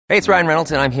Hey, it's Ryan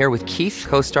Reynolds, and I'm here with Keith,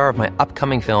 co-star of my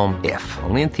upcoming film, If,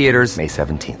 only in theaters May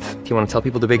 17th. Do you want to tell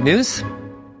people the big news?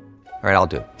 All right, I'll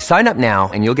do it. Sign up now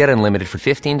and you'll get unlimited for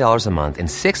 $15 a month and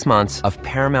 6 months of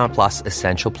Paramount Plus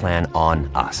Essential Plan on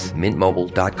us.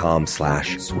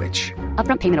 MintMobile.com/switch.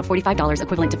 Upfront payment of $45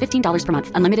 equivalent to $15 per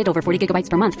month. Unlimited over 40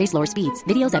 gigabytes per month. Face lower speeds.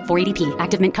 Videos at 480p.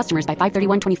 Active Mint customers by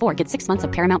 531.24 get 6 months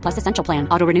of Paramount Plus Essential Plan.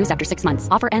 Auto renews after 6 months.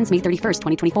 Offer ends May 31st,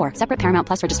 2024. Separate Paramount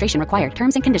Plus registration required.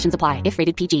 Terms and conditions apply if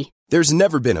rated PG. There's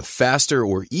never been a faster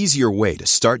or easier way to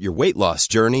start your weight loss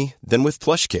journey than with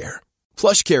PlushCare.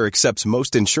 PlushCare accepts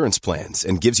most insurance plans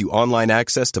and gives you online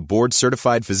access to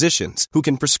board-certified physicians who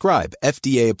can prescribe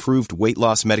FDA-approved weight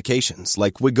loss medications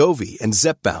like Wegovy and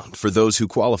Zepbound for those who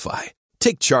qualify.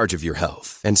 Take charge of your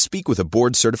health and speak with a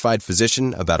board-certified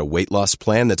physician about a weight loss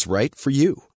plan that's right for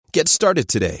you. Get started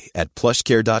today at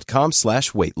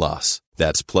plushcare.com/weight loss.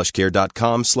 That's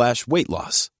plushcare.com/weight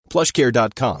loss.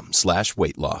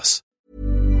 plushcare.com/weight loss.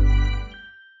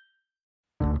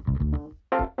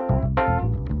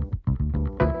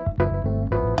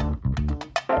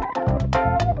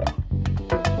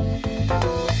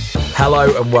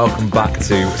 Hello and welcome back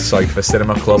to Sofa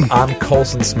Cinema Club. I'm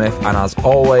Colson Smith, and as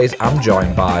always, I'm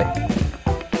joined by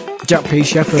Jack P.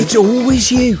 Shepherd. It's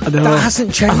always you. I know. That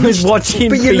hasn't changed. I was watching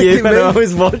but for you. I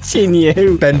was watching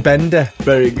you. Ben Bender.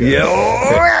 Very good. Yeah.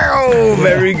 Oh,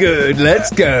 very good.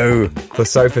 Let's go. The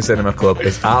Sofa Cinema Club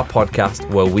is our podcast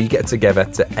where we get together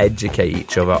to educate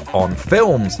each other on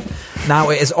films. Now,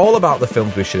 it is all about the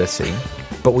films we should have seen,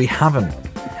 but we haven't.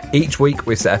 Each week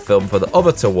we set a film for the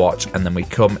other to watch, and then we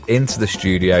come into the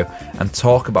studio and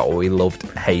talk about what we loved,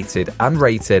 hated and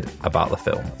rated about the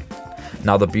film.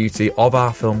 Now, the beauty of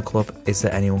our film club is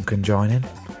that anyone can join in.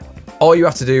 All you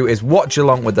have to do is watch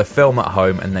along with the film at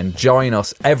home and then join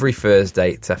us every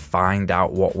Thursday to find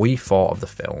out what we thought of the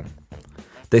film.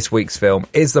 This week's film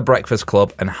is The Breakfast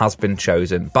Club and has been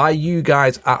chosen by you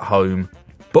guys at home.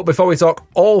 But before we talk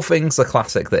all things the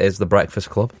classic that is The Breakfast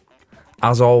Club,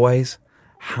 as always,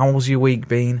 how's your week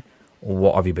been?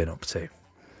 What have you been up to?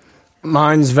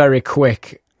 Mine's very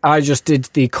quick. I just did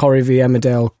the Corrie v.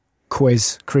 Emmerdale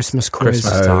quiz, Christmas quiz.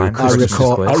 Christmas time. Christmas quiz.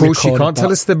 Of course, you can't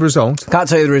tell us the result. Can't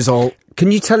tell you the result.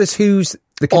 Can you tell us who's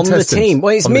the On contestants? the team.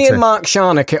 Well, it's On me the and team. Mark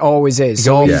Sharnock, it always is.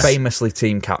 You're Yes. famously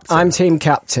team captain. I'm team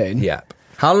captain. Yep.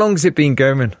 How long's it been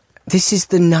going? This is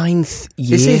the 9th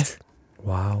year. Is it?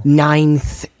 Wow.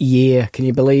 9th year. Can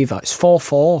you believe that? It's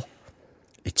 4-4.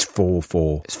 It's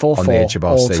 4-4. It's 4-4. On the edge of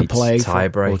our all seats. to play.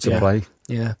 Tiebreak. All to play.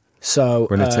 Yeah. So,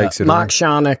 Winner takes it Mark all.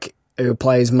 Sharnock, who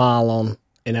plays Marlon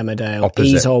in Emmerdale, Opposite.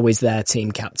 he's always their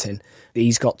team captain.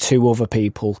 He's got 2 other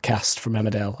people cast from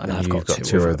Emmerdale, and I've You've got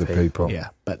 2 other other people. Yeah,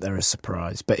 but they're a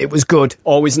surprise. But it was good.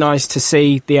 Always nice to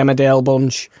see the Emmerdale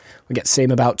bunch. We get to see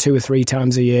them about 2 or 3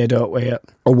 times a year, don't we, at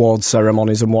award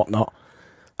ceremonies and whatnot.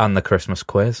 And the Christmas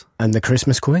quiz. And the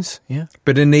Christmas quiz, yeah.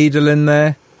 Bit of needle in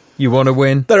there. You want to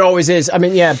win. There always is. I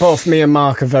mean, yeah, both me and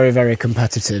Mark are very, very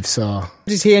competitive, so...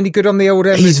 Is he any good on the old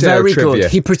Emmerdale He's very trivia?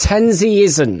 good. He pretends he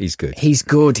isn't. He's good. He's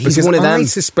good. He's Because one of them. I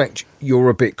suspect you're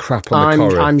a bit crap on the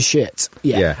Corrie. I'm shit.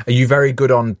 Yeah. Yeah. Are you very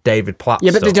good on David Platt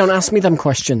Yeah, but they stuff? don't ask me them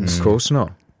questions. Of course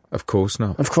not. Of course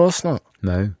not. Of course not.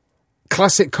 No.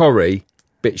 Classic Corrie,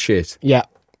 bit shit. Yeah.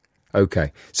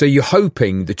 Okay. So you're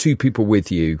hoping the 2 people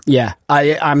with you... Yeah.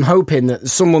 I'm hoping that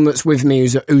someone that's with me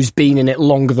who's been in it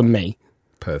longer than me,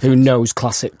 Perfect. who knows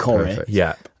classic Corrie, Perfect.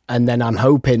 Yeah. and then I'm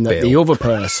hoping that Bill. the other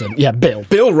person... Yeah,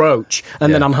 Bill Roach.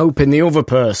 And then I'm hoping the other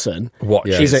person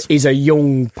Watches. is a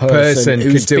young person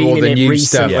who's could do been all in the it new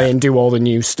recently stuff. and do all the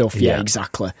new stuff. Yeah, Yeah.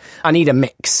 exactly. I need a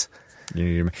mix.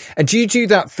 And do you do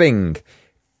that thing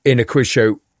in a quiz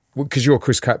show, because you're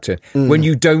quiz captain, when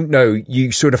you don't know,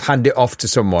 you sort of hand it off to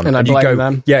someone And I you blame go,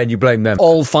 them. Yeah, and you blame them.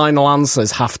 All final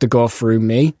answers have to go through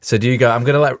me. So do you go, I'm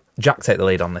going to let Jack take the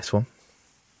lead on this one?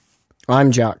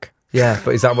 I'm Jack. Yeah,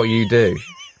 but is that what you do?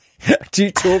 Do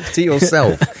you talk to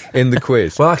yourself in the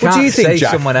quiz? Well, I What can't do you think, say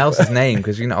Jack? someone else's name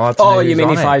because, you know, I have to know Oh, you who's mean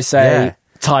on if it. I say Yeah.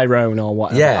 Tyrone or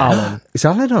whatever? Yeah. Alan. Is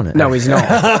Alan on it? No, he's not.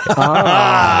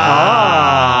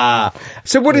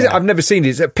 So what is it? I've never seen it.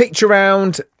 Is it picture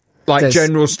round, like There's-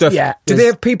 general stuff? yeah, Do they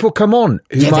there's- have people come on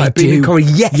who Yeah, might they have been in do. Corrie?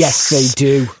 Yes. Yes, they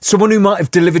do. Someone who might have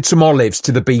delivered some olives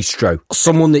to the bistro.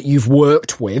 Someone that you've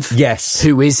worked with. Yes.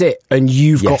 Who is it? And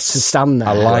you've got Yes. to stand there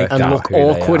I like and that, look who they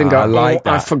awkward and go, are. I like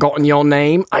that. I've forgotten your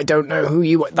name. I don't know who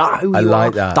you are. I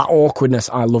like that. That awkwardness.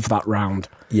 I love that round.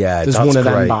 Yeah, There's that's one of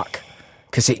them great. back.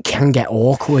 Because it can get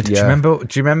awkward. Do you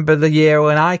remember the year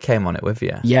when I came on it with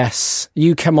you? Yes.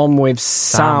 You came on with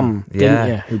Sam, yeah. didn't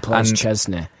you? Who plays And-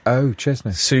 Chesney. Oh,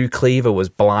 Chesney. Sue Cleaver was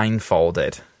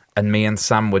blindfolded, and me and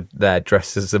Sam were there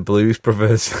dressed as the Blues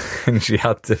Brothers, and she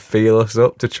had to feel us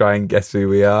up to try and guess who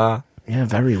we are. Yeah,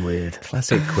 very weird.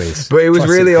 Classic quiz. But it was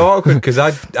really awkward because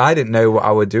I didn't know what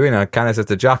I was doing. I kind of said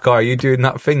to Jack, "Oh, are you doing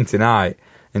that thing tonight?"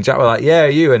 And Jack was like, "Yeah,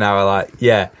 you." And I were like,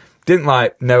 "Yeah." Didn't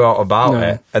know all about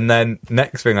it. And then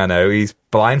next thing I know, he's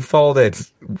blindfolded,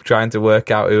 trying to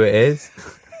work out who it is.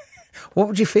 What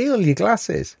would you feel? Your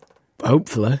glasses?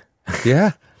 Hopefully.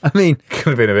 Yeah. I mean, Could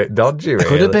have been a bit dodgy, really.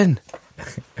 Could have been.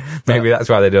 Maybe that's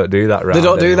why they don't do that round. They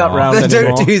don't do that anymore. round. they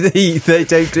don't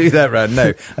anymore. do that round.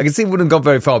 No, I can see it wouldn't have gone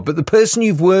very far. But the person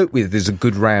you've worked with is a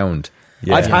good round.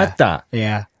 Yeah. I've had that.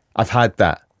 Yeah. I've had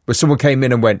that. Where someone came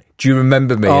in and went, "Do you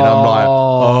remember me?" And I'm like,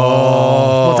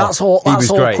 Well, that's all. He That's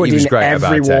was great. awkward He was in great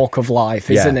every about it. walk of life,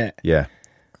 isn't it? Yeah.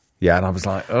 Yeah, and I was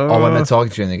like, "Oh, Or when they're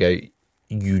talking to you and they go,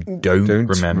 "You don't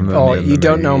remember Oh, me." you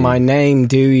don't know my name,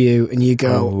 do you? And you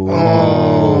go,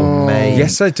 Oh, mate.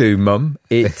 yes, I do, Mum.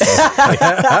 It's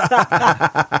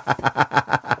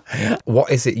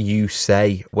What is it you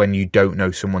say when you don't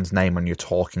know someone's name and you're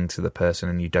talking to the person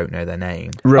and you don't know their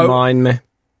name? remind me.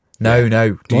 No. Do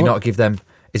you What? not give them...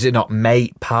 Is it not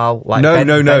mate, pal? Like No, Ben,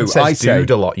 no. Ben says I say- dude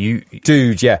a lot. You...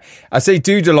 dude. Yeah, I say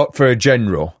dude a lot for a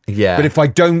general. Yeah. but if I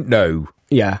don't know,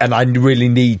 Yeah. and I really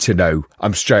need to know,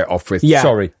 I'm straight off with. Yeah.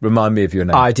 Sorry, remind me of your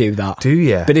name. I do that. Do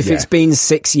you? But if Yeah. it's been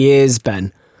 6 years,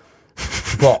 Ben,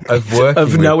 What, of working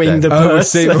of with knowing them? the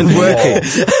see, person. working.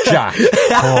 Jack.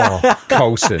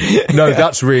 Colson. No,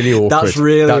 that's really awkward. That's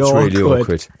really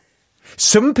awkward.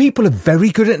 Some people are very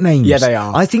good at names. Yeah, they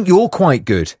are. I think you're quite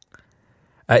good.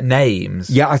 At names?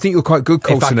 Yeah, I think you're quite good, If I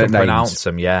Colson, can at names. pronounce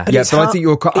them, yeah. Yeah, It's but I hard- think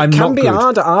you're quite... I'm It can not be good.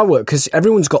 hard at our work because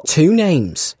everyone's got two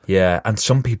names. Yeah, and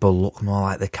some people look more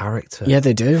like the character. Yeah,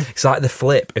 they do. It's like the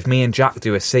flip. If me and Jack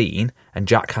do a scene and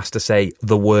Jack has to say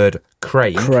the word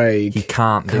Craig, he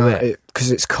can't do it.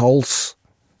 Because it's Coles.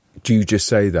 Do you just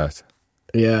say that?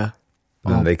 Yeah.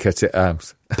 And they cut it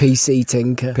out. PC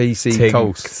Tinker. PC Tinks.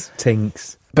 Coles.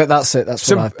 Tinks. But that's it. That's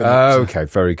what I've been up to. Okay,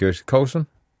 very good. Colson?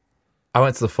 I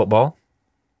went to the football.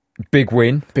 Big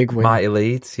win. Big win. Mighty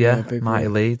Leeds, yeah. big Mighty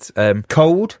win. Leeds.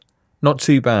 Cold? Not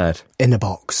too bad. In a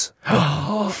box.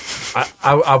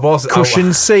 I was...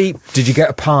 Cushion seat? Did you get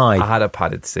a pie? I had a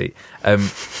padded seat. Well,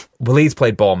 Leeds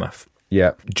played Bournemouth.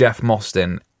 Yeah. Jeff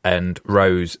Mostyn and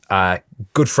Rose are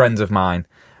good friends of mine,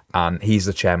 and he's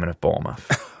the chairman of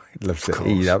Bournemouth. He loves it.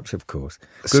 He loves, of course.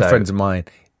 Good So- friends of mine,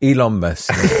 Elon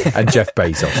Musk and Jeff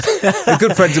Bezos. They're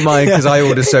good friends of mine because I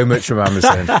order so much from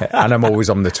Amazon and I'm always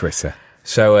on the Twitter.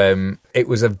 So it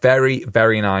was a very,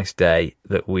 very nice day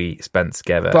that we spent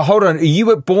together But hold on, are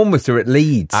you at Bournemouth or at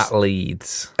Leeds? at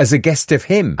Leeds As a guest of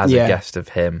him? as Yeah. a guest of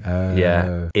him.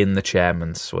 Yeah, in the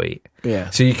chairman's suite. Yeah.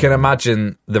 So you can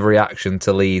imagine the reaction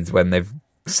to Leeds when they've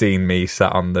seen me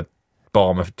sat on the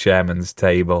Bournemouth chairman's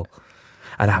table.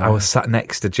 And I was sat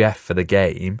next to Jeff for the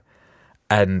game,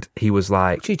 and he was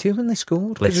like, What did you do when they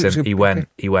scored? listen, he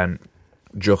went,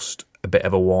 just a bit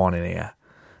of a warning here.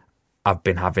 I've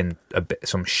been having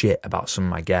some shit about some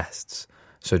of my guests,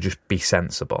 so just be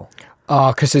sensible.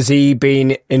 Oh, because has he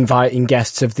been inviting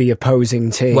guests of the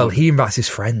opposing team? Well, he invites his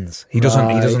friends. He doesn't.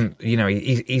 He Right. doesn't. You know,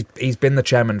 he's been the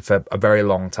chairman for a very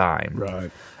long time.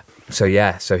 Right. So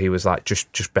yeah. So he was like,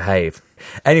 just behave.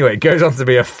 Anyway, it goes on to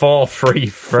be a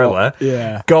 4-3 thriller.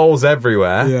 Yeah. Goals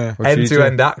everywhere. Yeah. What did you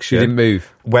End-to-end do? action. You didn't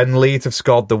move. When Leeds have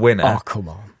scored the winner. Oh, come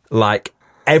on. Like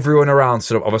everyone around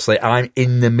stood up. Obviously, I'm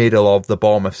in the middle of the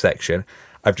Bournemouth section.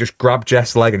 I've just grabbed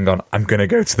Jeff's leg and gone, I'm going to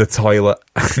go to the toilet.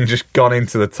 And just gone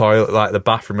into the toilet, like the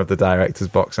bathroom of the director's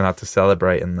box, and had to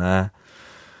celebrate in there.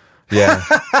 Yeah.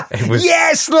 It was,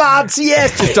 Yes, lads,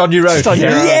 yes! Just on your own. Just on your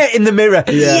own. Yeah, in the mirror.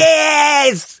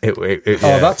 Yes!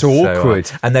 yeah, that's awkward.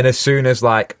 and then as soon as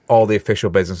like all the official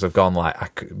business have gone, like, I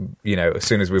could, you know, as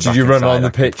soon as we were Did back you run inside, on the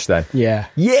I could- pitch then? Yeah.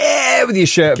 Yeah, with your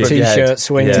shirt above your head. T-shirt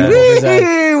swinging Yeah. above his head.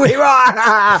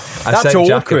 I That's sent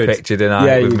Jack awkward. a picture, didn't I,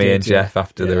 Yeah, with you me did, and yeah. Jeff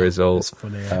after the result.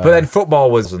 funny, But then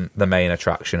football wasn't the main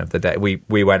attraction of the day.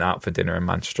 We went out for dinner in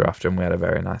Manchester after, and we had a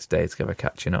very nice day together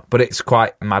catching up. But it's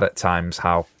quite mad at times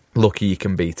how lucky you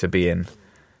can be to be in,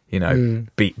 you know,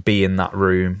 be in that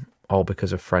room, all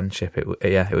because of friendship.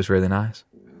 It was really nice.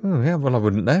 Oh, yeah, well, I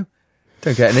wouldn't know.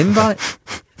 Don't get an invite.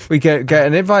 We get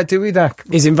an invite, do we, Dak?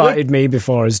 He's invited me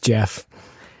before as Jeff.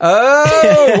 Like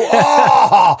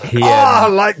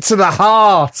to the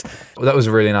heart. That was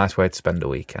a really nice way to spend a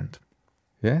weekend.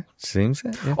 Yeah, seems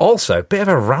it. Yeah. Also, bit of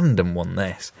a random one,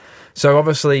 this. So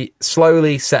obviously,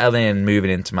 slowly settling in,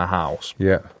 moving into my house.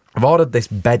 Yeah. I've ordered this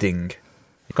bedding.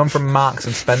 It come from Marks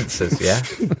and Spencer's, yeah?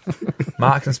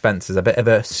 Marks and Spencer's, a bit of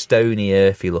a stony,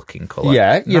 earthy looking colour.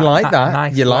 Yeah, you like that.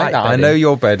 Nice you like light that. I bedding. know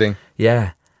you're bedding.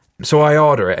 Yeah. So I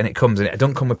order it and it comes in. It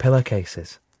don't come with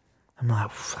pillowcases. I'm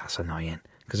like, that's annoying.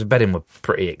 because bedding were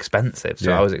pretty expensive, so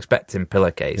Yeah. I was expecting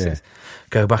pillowcases.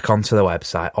 Go back onto the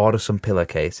website, order some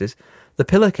pillowcases. The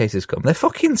pillowcases come. They're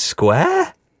fucking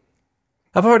square.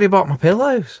 I've already bought my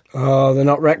pillows. Oh, they're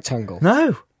not rectangle.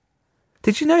 No.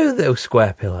 Did you know they were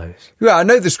square pillows? Yeah, I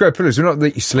know the square pillows are not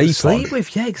that you sleep on.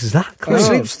 With, yeah, exactly. Who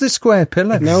sleeps with the square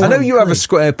pillow? No I know one you have a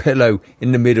square pillow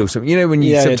in the middle. So you know when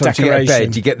you Yeah, sometimes you get a decoration.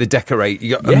 bed, you get the decorate.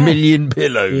 You got Yeah. a million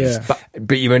pillows, Yeah.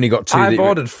 but you've only got two. I've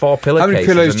ordered 4 pillowcases. How many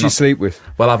pillows and do you not- sleep with?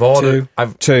 Well, I've ordered.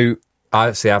 Two.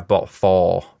 I've bought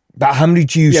 4. But how many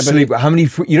do you Yeah, but sleep with? How many?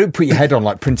 You don't put your head on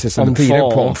like Princess and On the Pea. You don't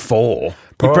put 4. on 4. You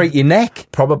Probably- break your neck.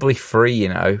 Probably 3, you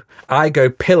know. I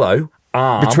go pillow,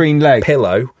 arm, Between leg.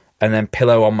 pillow, and then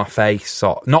pillow on my face.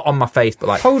 So, not on my face, but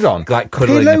like Hold on. like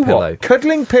cuddling pillow the pillow. What?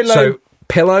 Cuddling pillow. So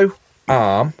pillow,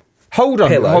 arm, hold on.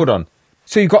 pillow. Hold on.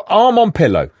 So you've got arm on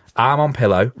pillow. arm on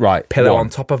pillow, Right, Pillow one. on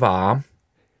top of arm.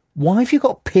 Why have you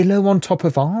got pillow on top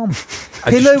of arm? I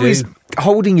Pillow just is do.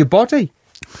 holding your body.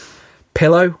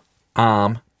 Pillow,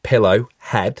 arm, pillow,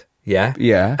 head. Yeah,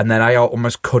 Yeah. And then I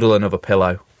almost cuddle another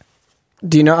pillow.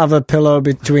 Do you not have a pillow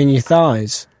between your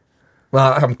thighs?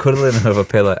 Well, I'm cuddling another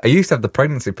pillow. I used to have the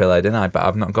pregnancy pillow, didn't I? But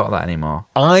I've not got that anymore.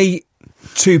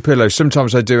 2 pillows.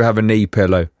 Sometimes I do have a knee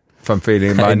pillow. If I'm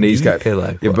feeling my A knees knee get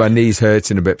pillow? Yeah, my knees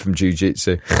hurting a bit from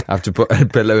jiu-jitsu. I have to put a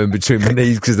pillow in between my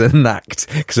knees because they're knacked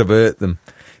because I've hurt them.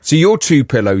 So you're 2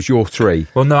 pillows, you're 3.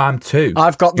 Well, no, I'm 2.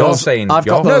 I've got You're those- saying I've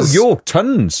got you're- No, those- you're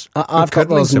tons. I've got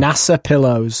those NASA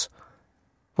pillows.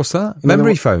 What's that? You know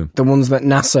Memory the- foam. The ones that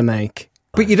NASA make.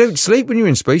 But you don't sleep when you're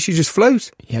in space. You just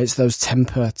float. Yeah, it's those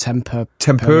tempura.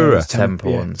 Tempura. Temper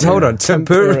ones. Hold on,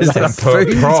 tempura is that Tempura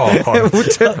food? prawn. Well,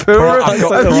 tempura. I've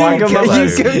got Are the you, right are pillow.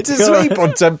 you going to sleep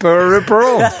on tempura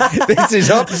prawn? This is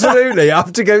absolutely. I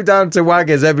have to go down to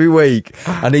Waggers every week.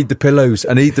 I need the pillows.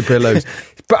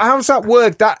 But how's that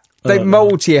work? That they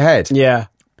mould to your head. Yeah.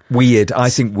 Weird. I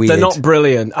think weird. They're not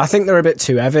brilliant. I think they're a bit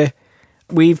too heavy.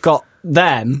 We've got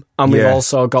them, and we've Yeah.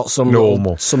 also got some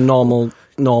normal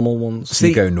ones.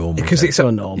 You go normal because then. it's So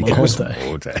normal. You go aren't they?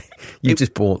 all day. You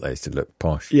just bought those to look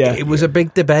posh. Yeah. It was a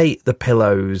big debate. The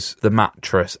pillows, the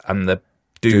mattress, and the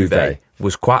duvet Duvet.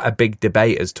 was quite a big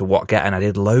debate as to what get. And I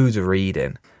did loads of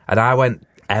reading, and I went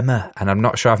Emma, and I'm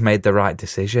not sure I've made the right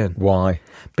decision Why?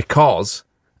 because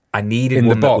I needed In the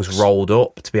one that box? was rolled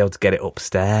up to be able to get it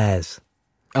upstairs.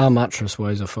 Our mattress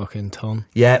weighs a fucking ton.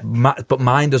 Yeah, but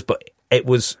mine does. But it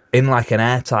was in like an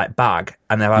airtight bag,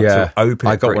 and I had Yeah, to open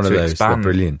it I got for it one to of those. expand.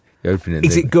 They're brilliant. You open it.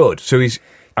 Is it good? So he's.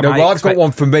 No, well, I've got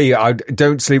one for me. I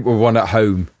don't sleep with one at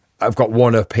home. I've got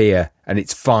one up here, and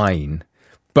it's fine.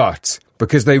 But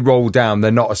because they roll down,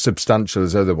 they're not as substantial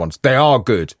as other ones. They are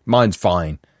good. Mine's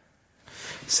fine.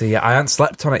 See, I haven't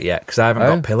slept on it yet because I haven't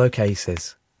Oh. got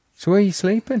pillowcases So where are you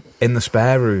sleeping? in the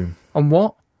spare room On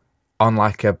what? on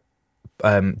like a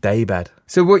day bed.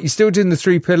 So what? You're still doing the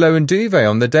 3 pillow and duvet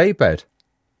on the day bed?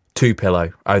 2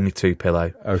 pillow, only 2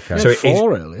 pillow. Okay. So Yeah, it is-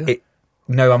 4 earlier.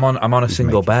 No, I'm on a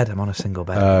single bed. I'm on a single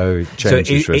bed. Oh, it so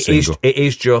changes for a single. it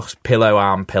is just pillow,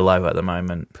 arm, pillow at the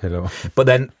moment. Pillow. But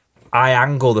then I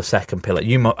angle the second pillow.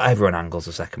 Everyone angles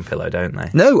the second pillow, don't they?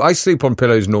 No, I sleep on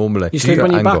pillows normally. You sleep don't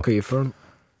on your angle. back or your front?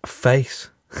 Face.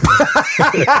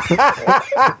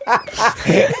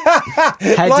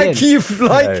 Head Like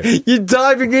in. you're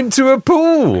diving into a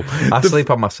pool. I sleep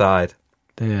on my side.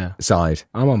 Yeah. Side.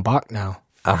 I'm on back now.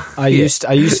 I used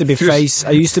to be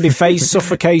face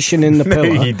suffocation in the pillow.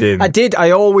 you didn't. I did.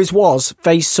 I always was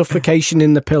face suffocation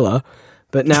in the pillow,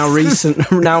 but now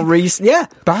yeah.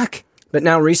 Back. But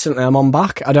now recently I'm on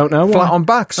back. I don't know why. Flat on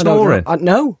back, I don't snoring.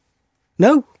 know.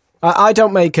 No. I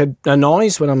don't make a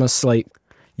noise when I'm asleep.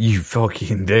 You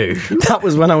fucking do. That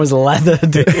was when I was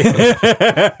leathered.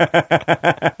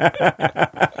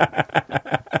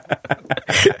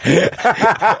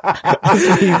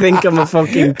 You think I'm a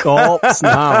fucking corpse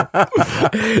now?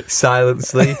 Silent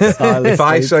sleep. Silent If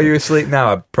I sleep. saw you asleep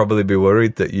now, I'd probably be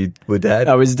worried that you were dead.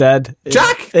 I was dead.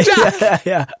 Jack!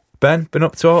 Yeah. Ben, been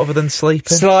up to other than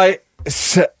sleeping? Slight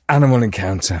animal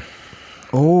encounter.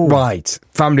 Oh. Right.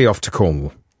 Family off to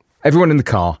Cornwall. Everyone in the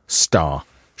car, star,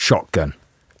 shotgun,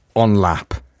 on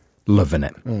lap, loving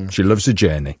it. She loves the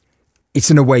journey. It's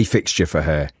an away fixture for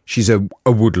her. She's a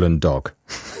woodland dog.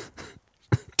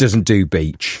 Doesn't do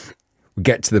beach. We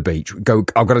get to the beach. We go.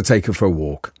 I've got to take her for a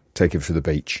walk. Take her to the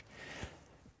beach.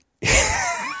 It's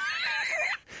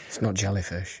not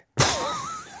jellyfish.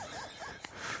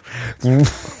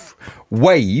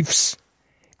 Waves.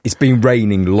 It's been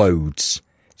raining loads.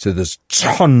 So there's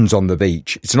tons on the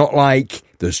beach. It's not like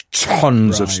there's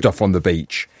tons of stuff on the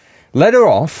beach. Let her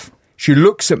off. She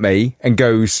looks at me and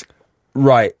goes,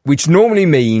 right, which normally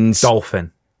means...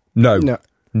 Dolphin. No.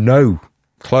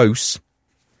 Close.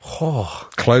 Oh,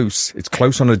 Close. It's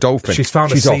close on a dolphin. she's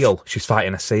found a off. seal. She's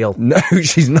fighting a seal. No,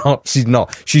 she's not. She's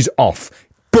not. She's off.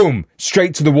 Boom!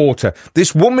 Straight to the water.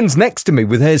 This woman's next to me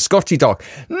with her Scotty dog.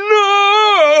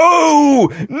 No!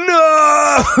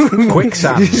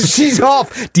 Quicksand. She's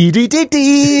off.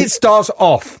 Dee-dee-dee-dee. Star's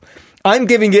off. I'm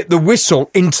giving it the whistle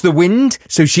into the wind,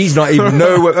 so she's not even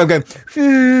nowhere. I'm going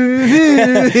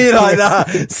like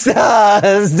that.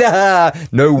 Star.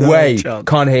 No way. chance.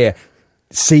 Can't hear.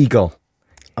 Seagull.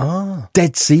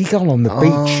 Dead seagull on the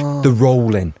beach. The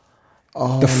rolling.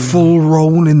 The full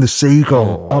roll in the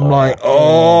seagull. I'm like,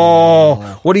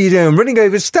 what are you doing? Running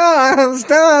over,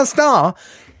 Star.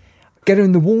 Get her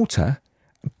in the water.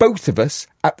 Both of us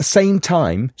at the same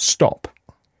time stop.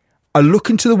 I look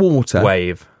into the water.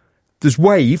 Wave. There's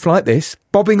wave like this,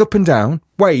 bobbing up and down,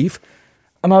 wave.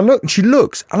 And I look, and she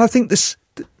looks, and I think there's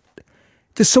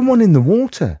someone in the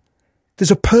water.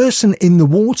 There's a person in the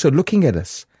water looking at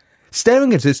us,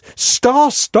 staring at us.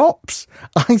 Star stops.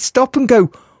 I stop and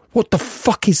go, what the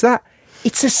fuck is that?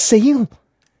 It's a seal.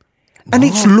 And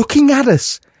it's looking at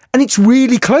us. And it's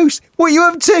really close. What are you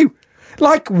up to?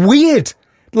 Like, weird.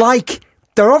 Like,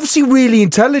 they're obviously really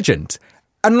intelligent.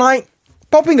 And like,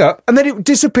 popping up, and then it would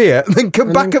disappear, and then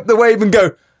come back up the wave and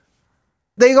go.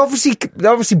 They're obviously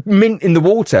mint in the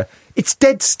water. It's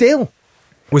dead still.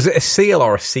 Was it a seal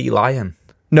or a sea lion?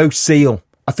 No, seal.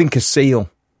 I think a seal.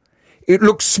 It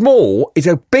looks small, it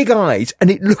has big eyes, and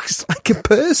it looks like a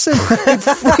person. It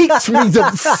freaks me the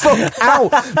fuck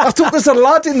out. I thought there's a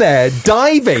lad in there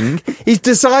diving. He's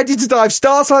decided to dive.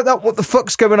 Stars like that, what the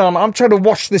fuck's going on? I'm trying to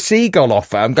wash the seagull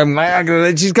off her. I'm going,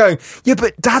 and she's going, yeah,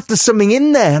 but Dad, there's something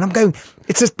in there. And I'm going,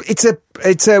 it's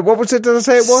a, what was it, did I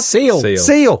say it was?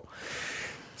 Seal.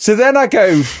 So then I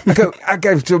go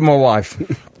to my wife.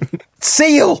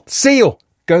 Seal.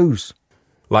 Goes.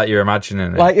 Like you're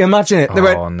imagining it. Like you imagine it. They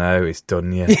went, no, it's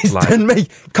done you. It's done me.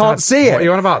 Can't see it. What are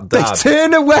you on about, Dad? They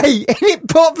turn away and it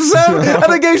pops up and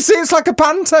I go, see, it's like a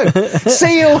panto.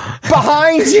 Seal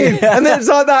behind you. And then it's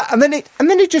like that. And then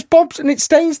it just bobs and it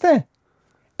stays there.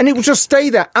 And it will just stay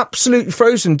there, absolutely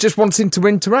frozen, just wanting to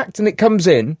interact. And it comes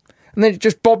in and then it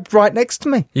just bobs right next to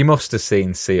me. You must have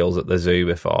seen seals at the zoo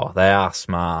before. They are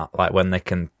smart. Like when they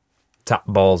can tap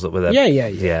balls up with their... Yeah.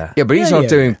 Yeah, but he's not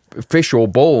doing fish or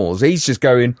balls. He's just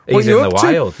going, what He's are you in up the to?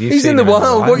 wild. You've He's seen in the him in the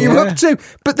wild. wild. What are you Yeah. up to?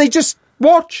 But they just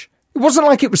watch. It wasn't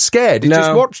like it was scared. It No.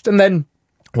 just watched and then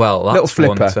Well, Little that's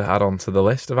one flipper. to add on to the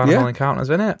list of animal Yeah. encounters,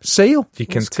 isn't it? seal. You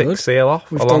can That's tick good. seal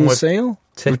off We've along done with seal.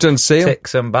 We've done seal.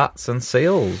 ticks and bats and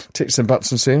seals. Ticks and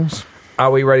bats and seals. Are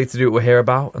we ready to do what we're here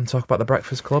about and talk about The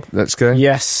Breakfast Club? Let's go.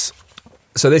 Yes.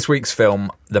 So this week's film,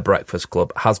 The Breakfast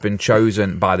Club, has been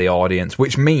chosen by the audience,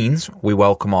 which means we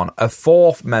welcome on a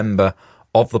fourth member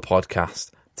of the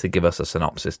podcast to give us a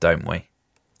synopsis, don't we?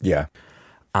 Yeah.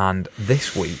 And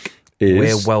this week, Is-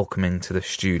 we're welcoming to the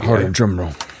studio Hold on, drum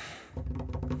roll.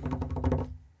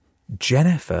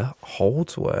 Jennifer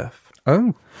Holdsworth,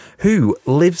 Oh. who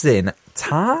lives in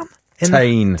Tarn?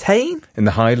 Tain. Tain? In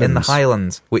the Highlands. In the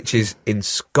Highlands, which is in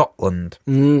Scotland.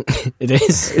 It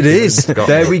is. It is. Scotland.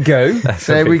 There we go. That's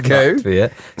a There we big go. fact for you.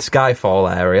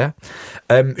 Skyfall area.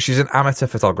 She's an amateur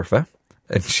photographer.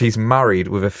 And she's married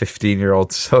with a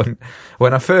 15-year-old son.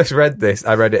 When I first read this,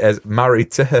 I read it as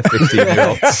married to her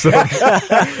 15-year-old son.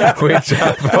 Which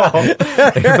I thought,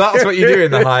 if that's what you do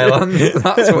in the Highlands,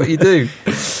 that's what you do.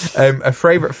 Her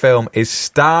favourite film is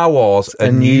Star Wars A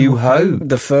New Hope.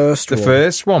 The first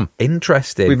one. one.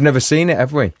 Interesting. We've never seen it,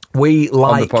 have we? We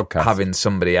like podcast. having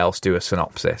somebody else do a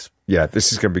synopsis. Yeah,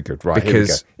 this is going to be good. Right,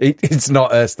 Because here we go. It's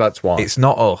not us, that's why. It's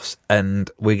not us,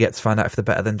 and we get to find out if they're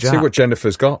better than Jack. See what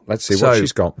Jennifer's got. Let's see what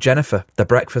she's got. Jennifer, The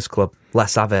Breakfast Club.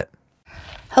 Let's have it.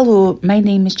 Hello, my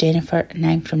name is Jennifer and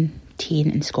I'm from Tain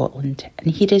in Scotland,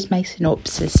 and here is my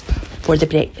synopsis for The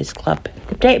Breakfast Club.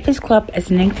 The Breakfast Club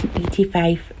is a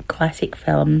 1985 classic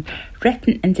film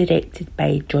written and directed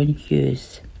by John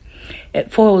Hughes.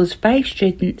 It follows 5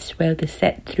 students while they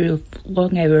sit through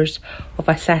long hours of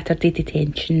a Saturday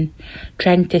detention,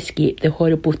 trying to escape the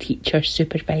horrible teacher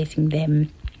supervising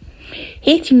them.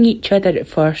 Hating each other at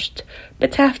first,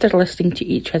 but after listening to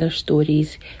each other's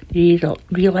stories, they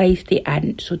realise they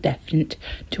aren't so different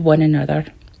to one another.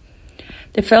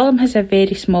 The film has a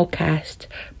very small cast,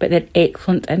 but they're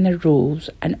excellent in their roles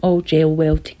and all gel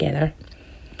well together.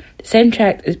 The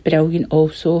soundtrack is brilliant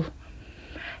also.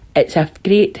 It's a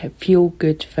great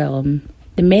feel-good film.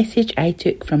 The message I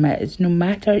took from it is no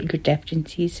matter your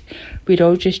differences, we're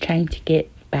all just trying to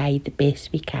get by the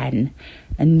best we can,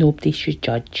 and nobody should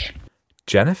judge.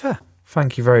 Jennifer,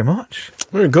 thank you very much.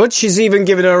 Very good. She's even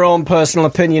given her own personal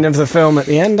opinion of the film at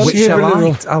the end. Which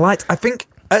I liked. I think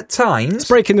At times, It's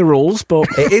breaking the rules, but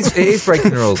it is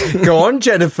breaking the rules. Go on,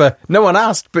 Jennifer. No one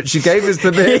asked, but she gave us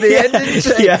the bit at the end,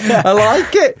 didn't she? Yeah. I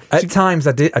like it. At times,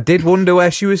 I did wonder where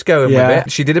she was going Yeah. with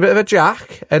it. She did a bit of a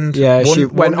jack, and she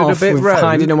went wandered off a bit with rogue.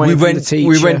 hiding away from the teacher.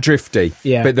 We went drifty,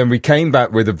 Yeah. but then we came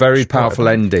back with a very powerful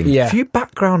ending. Yeah. A few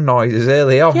background noises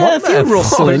early on. Yeah, a wasn't few there?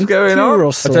 rustling. What was going few on? I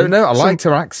rustling. don't know. I liked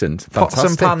her accent. Pots and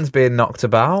Fantastic. pans being knocked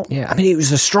about. Yeah, I mean, it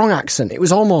was a strong accent. It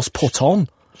was almost put on.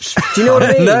 Do you know what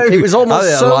I mean? No, it was almost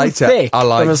I so liked it. thick I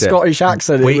liked from a it. Scottish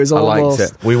accent. We- It was I liked almost...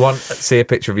 it. We want to see a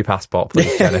picture of your passport,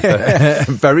 please, Jennifer.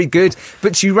 Very good.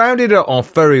 But she rounded it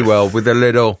off very well with a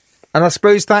little... And I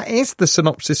suppose that is the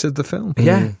synopsis of the film.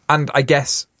 Yeah, and I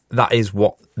guess that is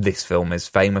what this film is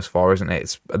famous for, isn't it?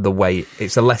 It's the way,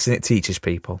 it's a lesson it teaches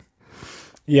people.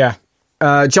 Yeah.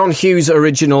 John Hughes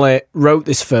originally wrote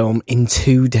this film in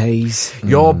 2 days.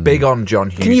 You're big on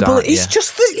John Hughes, Can you believe aren't you? it's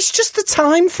just the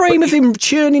time frame of him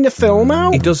churning a film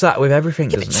out. He does that with everything,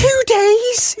 doesn't he? 2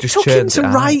 days it Just took him churns to it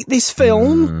out. write this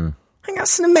film. I think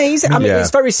that's an amazing. I mean, Yeah.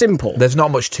 it's very simple. There's not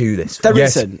much to this. There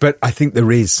Yes, isn't. but I think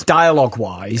there is. Dialogue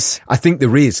wise, I think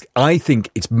there is. I think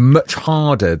it's much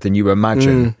harder than you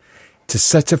imagine to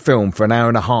set a film for an hour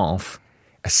and a half,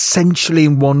 essentially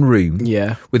in one room,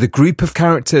 Yeah. with a group of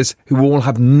characters who all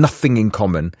have nothing in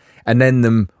common, and then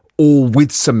them all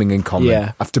with something in common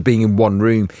Yeah. after being in one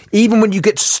room. Even when you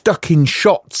get stuck in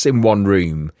shots in one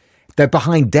room, they're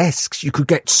behind desks. You could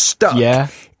get stuck Yeah.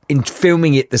 in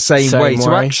filming it the same way.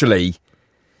 So way. actually,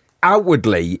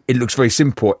 outwardly, it looks very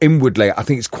simple. Inwardly, I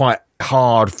think it's quite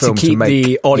hard film to keep make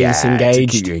the audience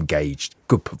engaged. To keep you engaged.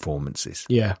 Good performances.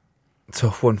 yeah.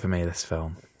 Tough one for me, this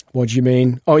film. What do you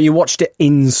mean? Oh, you watched it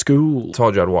in school?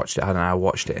 Told you I'd watched it, hadn't I? I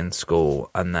watched it in school,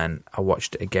 and then I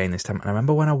watched it again this time. And I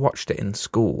remember when I watched it in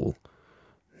school,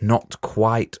 not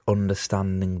quite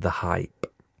understanding the hype.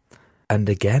 And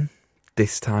again,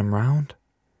 this time round,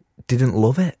 didn't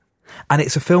love it. And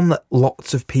it's a film that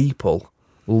lots of people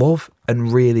love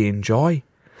and really enjoy.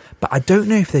 But I don't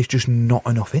know if there's just not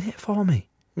enough in it for me.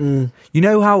 You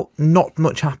know how not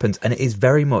much happens, and it is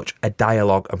very much a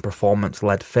dialogue and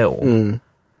performance-led film.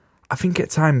 I think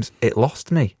at times it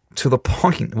lost me to the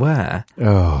point where...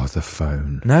 Oh, the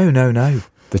phone. No.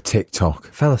 The TikTok.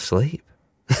 Fell asleep.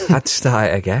 Had to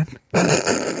start it again.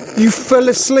 You fell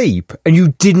asleep and you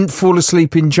didn't fall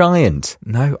asleep in Giant.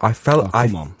 No, I fell...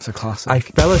 Come on, it's a classic. I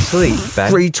fell asleep,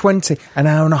 Ben. 3:20, an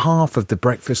hour and a half of the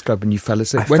Breakfast Club and you fell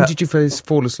asleep. When did you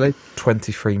fall asleep?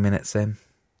 23 minutes in.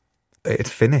 It had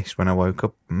finished when I woke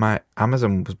up. My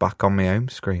Amazon was back on my home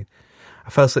screen.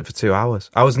 I fell asleep for 2 hours.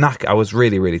 I was knackered. I was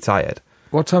really, really tired.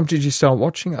 What time did you start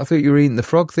watching it? I thought you were eating the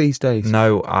frog these days.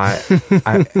 No,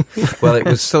 well, it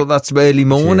was... So that's early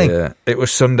morning. Yeah, it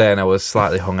was Sunday and I was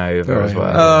slightly hungover as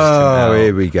well. Oh,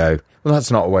 here we go. Well,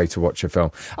 that's not a way to watch a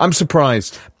film. I'm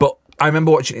surprised. But I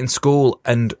remember watching it in school,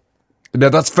 and No,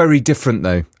 that's very different,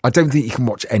 though. I don't think you can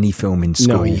watch any film in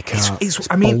school. No, you can't.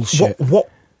 I mean, bullshit. what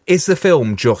is the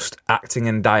film just acting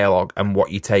and dialogue and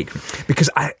what you take? Because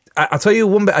I'll tell you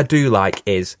one bit I do like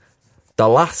is the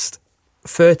last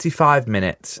 35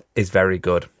 minutes is very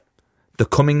good. The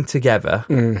coming together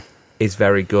is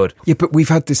very good. Yeah, but we've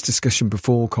had this discussion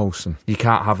before, Coulson. You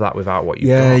can't have that without what you've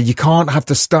Yeah, got. you can't have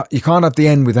the start. You can't have the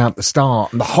end without the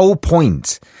start. And the whole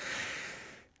point,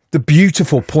 the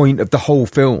beautiful point of the whole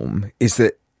film, is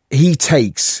that he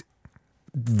takes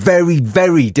very,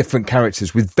 very different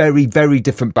characters with very, very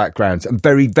different backgrounds and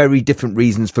very, very different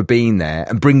reasons for being there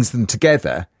and brings them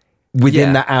together within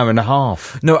Yeah. that hour and a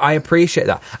half. No, I appreciate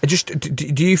that. I just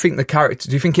do you think the character?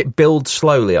 Do you think it builds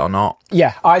slowly or not?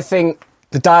 Yeah, I think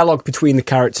the dialogue between the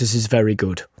characters is very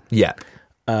good. Yeah,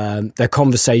 Their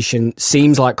conversation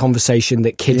seems like conversation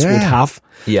that kids Yeah. would have.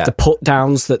 Yeah. The put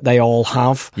downs that they all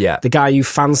have. Yeah. The guy who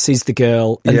fancies the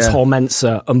girl and Yeah. torments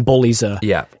her and bullies her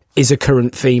yeah, is a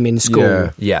current theme in school.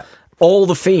 Yeah. yeah. All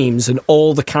the themes and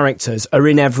all the characters are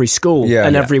in every school Yeah.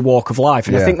 and Yeah. every walk of life.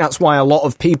 And I Yeah. think that's why a lot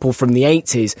of people from the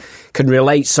 80s can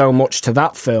relate so much to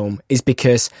that film, is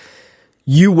because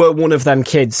you were one of them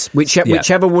kids.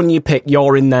 Whichever one you pick,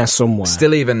 you're in there somewhere.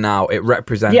 Still, even now, it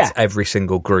represents Yeah. every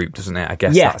single group, doesn't it? I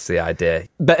guess Yeah. that's the idea.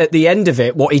 But at the end of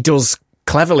it, what he does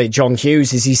cleverly, John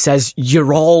Hughes, is he says,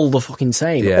 you're all the fucking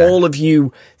same. Yeah. All of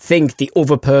you think the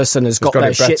other person has got got their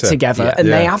it shit better. together, Yeah. and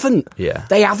they Yeah. haven't. Yeah.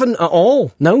 They haven't at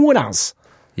all. No one has.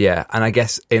 Yeah, and I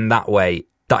guess in that way,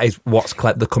 that is what's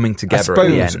the coming I together at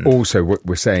the suppose end. also what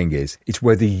we're saying is it's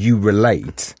whether you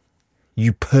relate,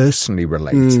 you personally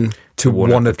relate to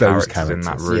one of those characters in characters.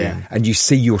 that room. Yeah. And you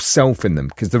see yourself in them.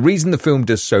 Because the reason the film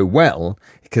does so well,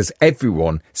 because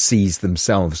everyone sees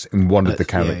themselves in one of the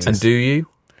characters. And do you?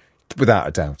 Without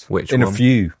a doubt. Which in one? a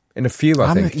few, I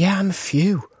think. I'm a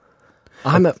few.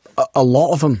 I'm a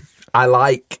lot of them. I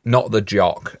like not the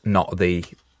jock, not the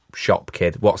shop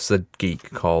kid. What's the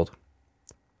geek called?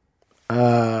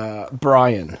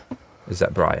 Brian. Is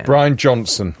that Brian? Brian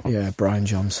Johnson. Yeah, Brian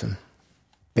Johnson.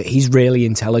 But he's really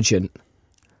intelligent.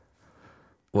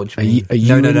 What do you mean? Are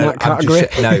you in that category?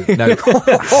 No.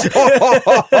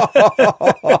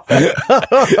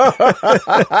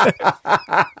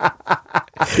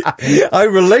 I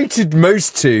related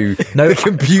most to the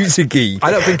computer geek.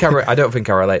 I don't think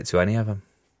I relate to any of them.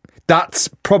 That's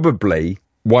probably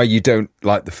why you don't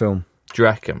like the film. Do you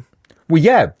reckon? Well,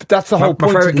 yeah, but that's the whole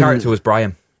point. My favourite character was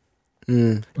Brian.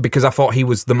 Because I thought he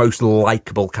was the most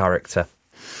likeable character.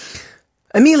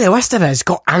 Emilio Estevez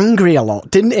got angry a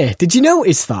lot, didn't he? Did you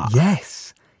notice that?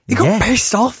 Yes. He got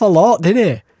pissed off a lot, didn't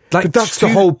he? Like, but that's the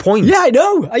whole point. Yeah, I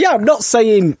know. Yeah, I'm not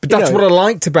saying... But that's what I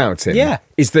liked about him. Yeah.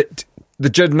 Is that the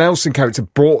Judd Nelson character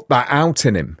brought that out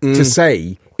in him to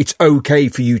say it's okay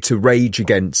for you to rage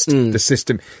against the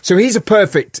system. So he's a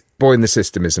perfect boy in the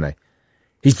system, isn't he?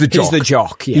 He's the jock. He's the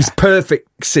jock, yeah. He's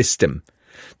perfect system.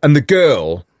 And the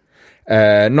girl,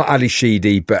 not Ali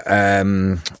Sheedy, but,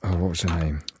 what was her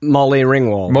name? Molly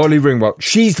Ringwald. Molly Ringwald.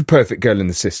 She's the perfect girl in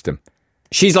the system.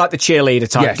 She's like the cheerleader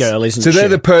type girl, isn't she? So they're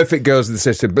the perfect girls in the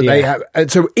system, but they have.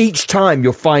 And so each time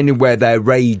you're finding where their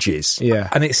rage is. Yeah,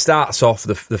 and it starts off.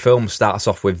 The film starts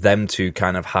off with them two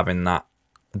kind of having that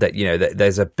you know that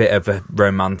there's a bit of a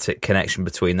romantic connection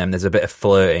between them. There's a bit of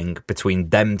flirting between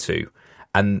them two,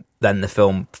 and then the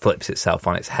film flips itself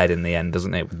on its head in the end,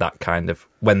 doesn't it? With that kind of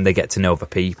when they get to know other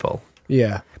people.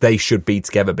 Yeah, they should be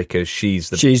together because she's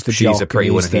a pretty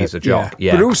one and he's a jock.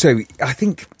 Yeah, but also I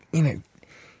think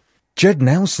Judd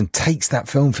Nelson takes that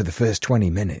film for the first 20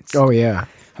 minutes. Oh, yeah.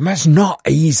 I mean, that's not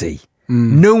easy.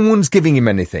 No one's giving him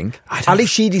anything. Ali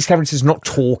Sheedy's character's not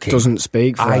talking. Doesn't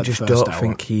speak for I just don't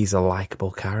think he's a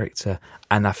likeable character.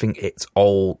 And I think it's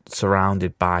all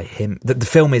surrounded by him. The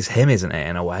film is him, isn't it,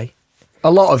 in a way? A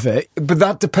lot of it. But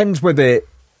that depends whether...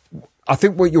 I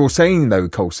think what you're saying, though,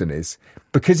 Coulson, is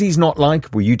because he's not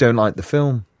likeable, you don't like the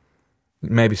film.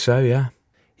 Maybe so, yeah.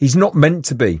 He's not meant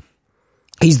to be.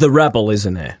 He's the rebel,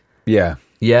 isn't he? Yeah.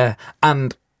 Yeah,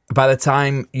 and by the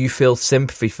time you feel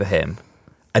sympathy for him,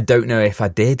 I don't know if I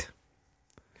did.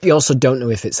 You also don't know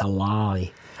if it's a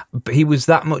lie. But he was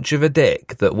that much of a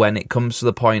dick that when it comes to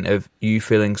the point of you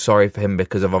feeling sorry for him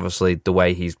because of obviously the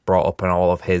way he's brought up and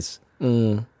all of his,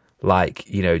 demons,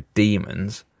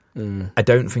 I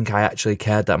don't think I actually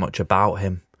cared that much about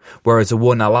him. Whereas the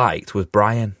one I liked was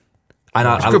Brian.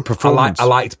 And good performance. I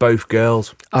liked both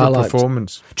girls. Good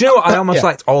performance. Do you know what? I almost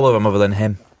liked all of them other than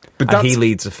him. But he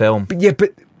leads the film.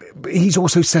 But he's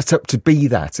also set up to be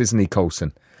that, isn't he,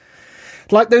 Coulson?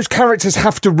 Like, those characters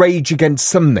have to rage against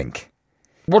something.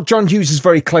 What John Hughes has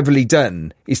very cleverly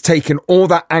done is taken all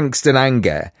that angst and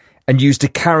anger and used a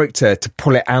character to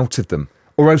pull it out of them.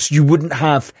 Or else you wouldn't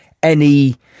have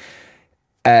any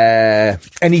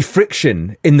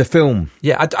friction in the film.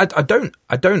 Yeah,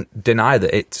 I don't deny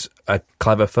that it's a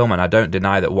clever film, and I don't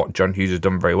deny that what John Hughes has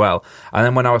done very well. And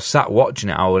then when I was sat watching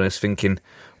it, I was thinking,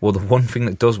 well, the one thing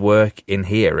that does work in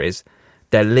here is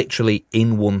they're literally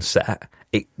in one set.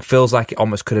 It feels like it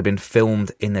almost could have been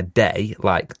filmed in a day,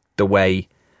 like the way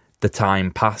the time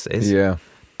passes. Yeah.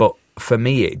 But for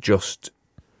me, it just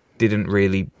didn't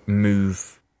really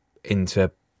move into...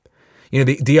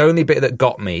 the only bit that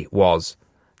got me was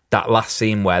that last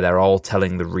scene where they're all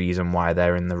telling the reason why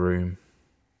they're in the room.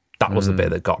 That was the bit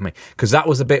that got me. Because that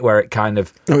was the bit where it kind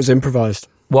of... It was improvised.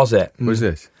 Was it? Was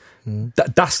it?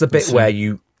 That's the bit where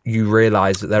you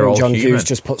realise that they're all John human. Hughes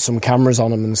just puts some cameras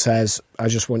on them and says, I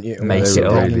just want you to Make sit it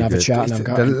down really and have a good. chat. And I've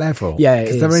got the level. Yeah, it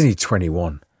because is. they're only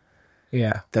 21.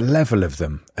 Yeah. The level of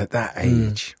them at that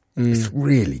age. It's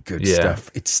really good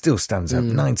stuff. It still stands up.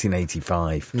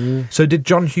 1985. So did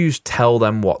John Hughes tell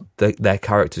them what their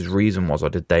character's reason was, or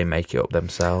did they make it up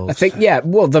themselves? I think,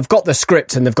 well, they've got the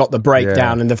script and they've got the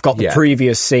breakdown and they've got the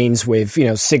previous scenes with,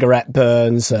 cigarette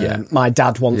burns and my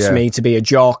dad wants me to be a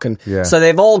jock. And so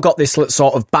they've all got this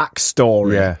sort of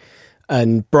backstory. Yeah.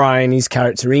 And Brian, his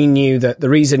character, he knew that the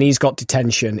reason he's got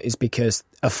detention is because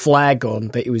a flare gun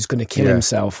that he was going to kill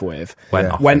himself with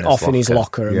went off in his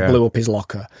locker and blew up his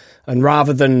locker. And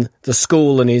rather than the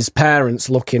school and his parents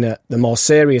looking at the more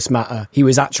serious matter, he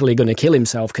was actually going to kill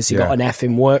himself because he got an F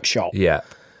in workshop. Yeah.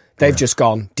 They've just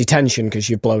gone, detention because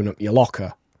you've blown up your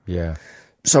locker. Yeah.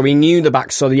 So he knew the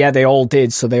back, so they all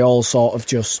did, so they all sort of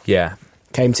just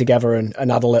came together and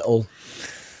had a little...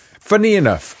 Funny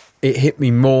enough, it hit me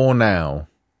more now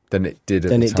than it did at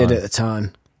the time. Did at the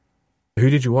time. Who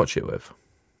did you watch it with?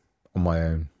 On my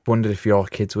own. wondered if your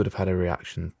kids would have had a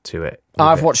reaction to it.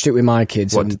 I've watched it with my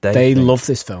kids, and they love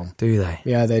this film. Do they?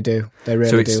 Yeah, they do. They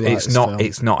really do. It's not.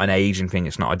 It's not an Asian thing.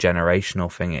 It's not a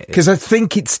generational thing. Because I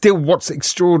think it's still what's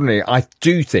extraordinary. I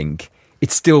do think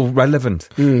it's still relevant.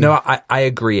 No, I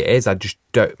agree. It is. I just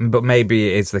don't. But maybe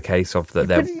it is the case of that.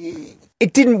 But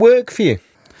it didn't work for you,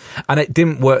 and it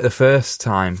didn't work the first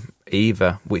time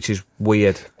either, which is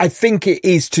weird. I think it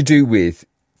is to do with,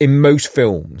 in most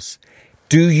films,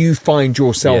 do you find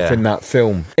yourself in that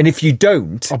film? And if you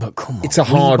don't, but come on, it's a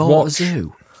hard watch.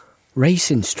 Zoo.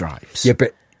 Racing Stripes. Yeah,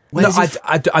 but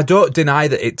I don't deny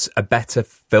that it's a better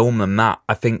film than that.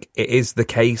 I think it is the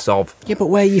case of... Yeah, but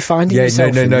where are you finding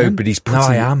yourself in them? But he's putting... No,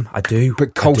 I am. I do.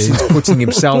 But Coulson's putting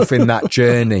himself in that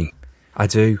journey. I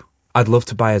do. I'd love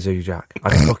to buy a zoo, Jack.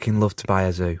 I'd fucking love to buy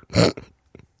a zoo.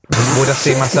 Would I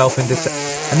see myself in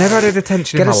I never had a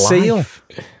detention in my life. Get a seal.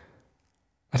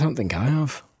 I don't think I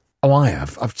have. Oh, I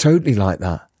have. I've totally like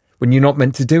that. When you're not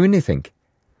meant to do anything.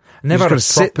 I never had a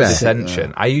proper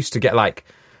detention. I used to get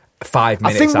 5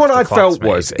 minutes. I think what I felt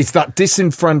was it's that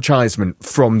disenfranchisement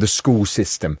from the school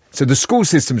system. So the school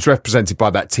system is represented by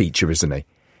that teacher, isn't he?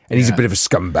 And he's a bit of a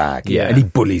scumbag. Yeah. And he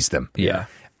bullies them. Yeah.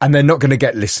 And they're not going to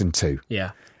get listened to.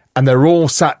 Yeah. And they're all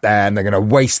sat there and they're going to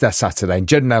waste their Saturday. And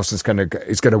Judd Nelson's going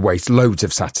to waste loads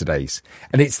of Saturdays.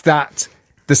 And it's that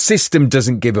the system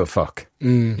doesn't give a fuck.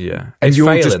 Yeah. And it's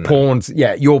you're just pawns.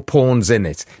 Yeah, you're pawns in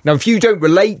it. Now, if you don't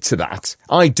relate to that,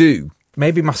 I do.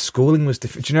 Maybe my schooling was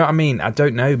different. Do you know what I mean? I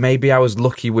don't know. Maybe I was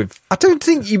lucky with... I don't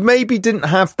think you maybe didn't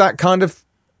have that kind of...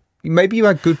 Maybe you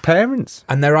had good parents.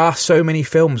 And there are so many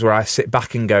films where I sit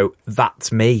back and go,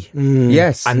 that's me.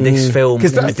 Yes. And this film...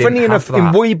 Because funny enough,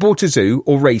 in We Bought a Zoo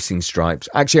or Racing Stripes,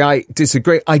 actually, I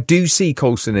disagree. I do see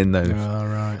Coulson in those. Oh,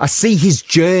 right. I see his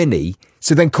journey.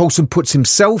 So then Coulson puts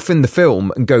himself in the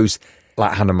film and goes,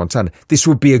 like Hannah Montana, this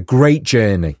would be a great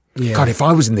journey. Yeah. God, if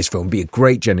I was in this film, it'd be a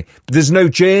great journey. But there's no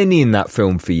journey in that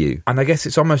film for you. And I guess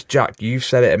it's almost, Jack, you've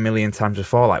said it a million times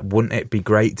before, wouldn't it be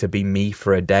great to be me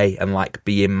for a day and,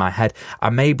 be in my head?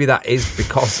 And maybe that is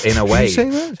because, in a way... Did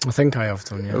you say that? I think I have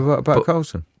done, yeah. What about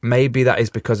Coulson? Maybe that is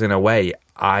because, in a way,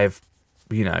 I've,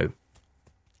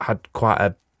 had quite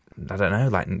a... I don't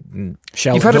know,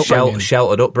 sheltered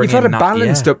upbringing. You've had a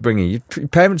balanced upbringing. Your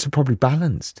parents are probably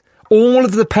balanced. All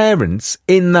of the parents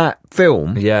in that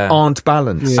film aren't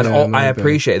balanced. Yeah, and I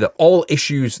appreciate that all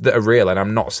issues that are real, and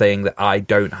I'm not saying that I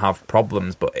don't have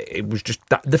problems, but it was just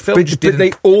that the film but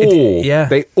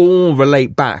they all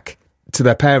relate back to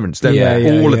their parents, don't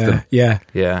they? All of them. Yeah.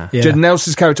 Judd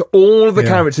Nelson's character, all of the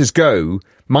characters go,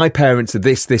 my parents are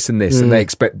this, this and this, and they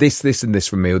expect this, this and this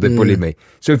from me, or they bully me.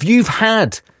 So if you've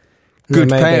had good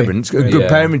parents, good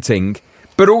parenting,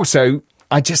 but also,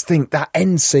 I just think that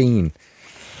end scene...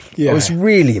 Yeah. I was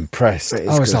really impressed.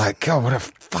 I was like, God, what a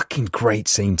fucking great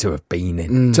scene to have been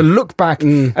in. To look back.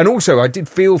 And also, I did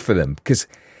feel for them because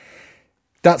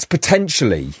that's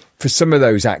potentially, for some of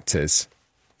those actors,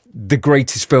 the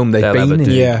greatest film they've been in.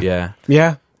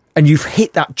 Yeah. And you've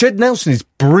hit that. Judd Nelson is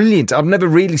brilliant. I've never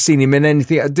really seen him in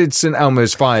anything. I did St.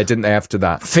 Elmo's Fire, didn't they, after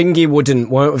that? Thingy wouldn't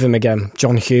work with him again,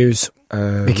 John Hughes,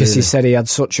 because he said he had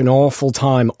such an awful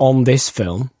time on this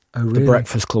film. Oh, really? The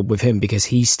Breakfast Club with him because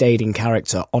he stayed in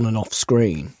character on and off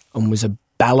screen and was a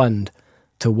bellend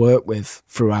to work with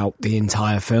throughout the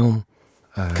entire film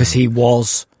because he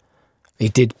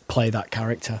did play that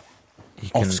character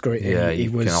off screen. Yeah, he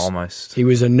was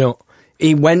a nut.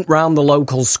 He went round the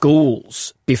local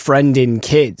schools befriending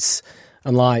kids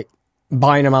and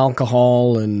buying them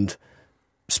alcohol and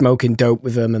smoking dope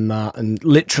with them and that, and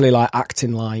literally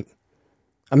acting like.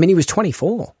 I mean, he was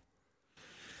 24.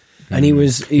 And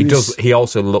he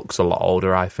also looks a lot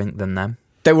older, I think, than them.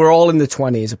 They were all in the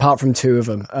 20s, apart from two of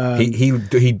them.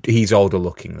 He's older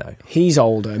looking, though. He's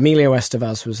older. Emilio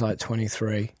Estevez was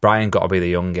 23. Brian got to be the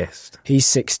youngest. He's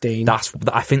 16.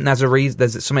 I think there's a reason.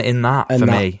 There's something in that for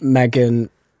me. Megan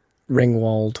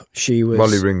Ringwald, she was...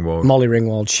 Molly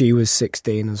Ringwald, she was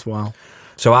 16 as well.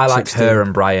 So I liked her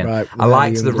and Brian. Right, I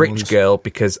liked the rich girl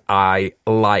because I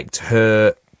liked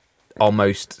her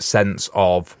almost sense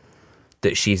of...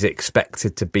 that she's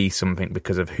expected to be something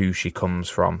because of who she comes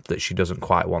from, that she doesn't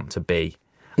quite want to be.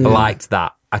 I liked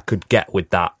that. I could get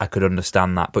with that. I could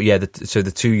understand that. But so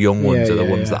the two young ones are the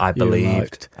ones that I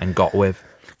believed and got with.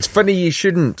 It's funny you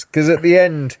shouldn't, because at the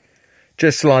end,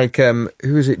 just like, who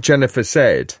was it, Jennifer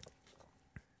said,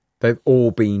 they've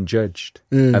all been judged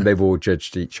and they've all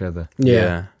judged each other.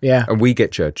 Yeah. And we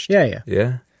get judged.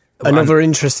 Yeah. Another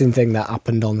interesting thing that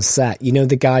happened on set,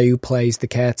 the guy who plays the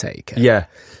caretaker? Yeah.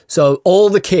 So all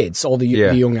the kids, all the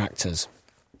young actors,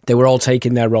 they were all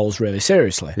taking their roles really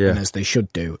seriously, and as they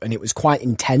should do. And it was quite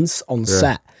intense on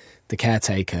set, the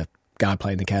caretaker guy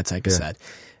playing the caretaker said.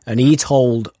 And he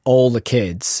told all the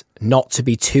kids not to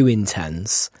be too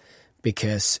intense,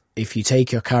 because if you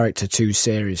take your character too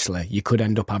seriously, you could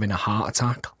end up having a heart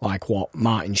attack, like what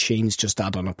Martin Sheen's just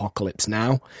had on Apocalypse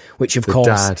Now, which of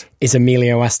course is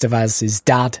Emilio Estevez's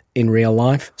dad in real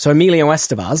life. So Emilio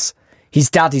Estevez, his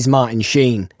dad is Martin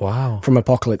Sheen from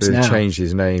Apocalypse Now. He changed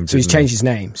his name. So he's changed his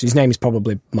name. So his name is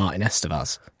probably Martin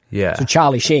Estevez. Yeah. So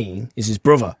Charlie Sheen is his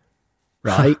brother,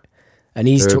 right? And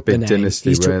he's took the name.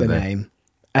 He's took the name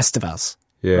Estevez,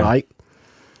 right?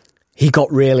 He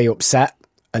got really upset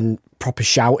and proper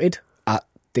shouted at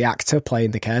the actor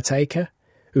playing the caretaker,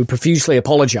 who profusely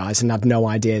apologised and had no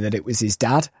idea that it was his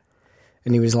dad.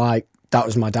 And he was like, "That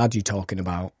was my dad you're talking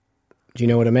about." Do you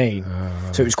know what I mean?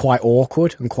 So it was quite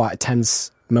awkward and quite a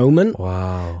tense moment.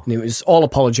 Wow. And it was all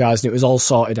apologised and it was all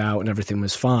sorted out and everything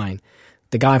was fine.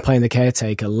 The guy playing the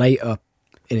caretaker later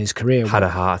in his career had a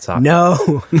heart attack.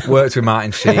 No. Worked with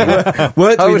Martin Sheen. Worked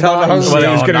with Martin Sheen. Well,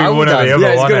 it was going to be one or the other.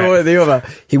 Yeah, it's going to be one or the other.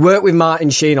 He worked with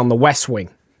Martin Sheen on The West Wing.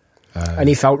 And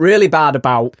he felt really bad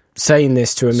about saying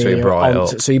this to Emilio.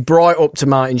 So he brought it up to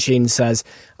Martin Sheen and says,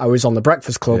 I was on The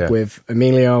Breakfast Club with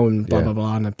Emilio and blah, blah,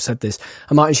 blah, and I said this.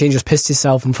 And Martin Sheen just pissed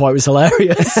himself and thought it was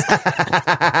hilarious. So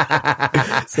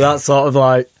that's sort of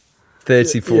like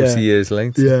 30, 40 years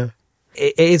later. Yeah.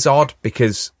 It is odd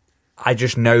because I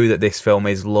just know that this film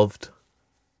is loved.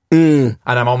 And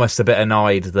I'm almost a bit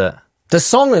annoyed that... The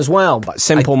song as well, but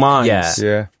Simple Minds.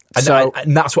 Yeah.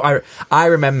 And that's what I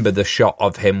remember the shot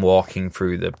of him walking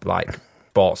through the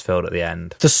sports field at the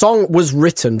end. The song was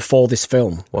written for this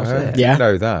film. Was it? Yeah. I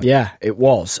know that. Yeah, it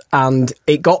was. And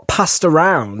it got passed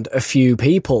around a few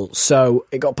people. So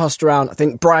it got passed around, I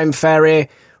think Brian Ferry,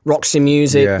 Roxy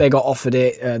Music, they got offered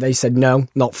it. They said, no,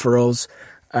 not for us.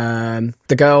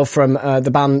 The girl from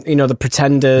the band, the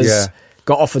Pretenders,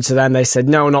 got offered to them. They said,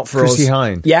 no, not for us. Chrissy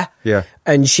Hynde. Yeah. Yeah.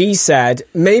 And she said,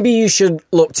 maybe you should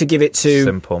look to give it to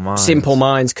Simple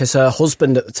Minds, because her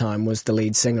husband at the time was the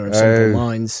lead singer of Simple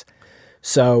Minds.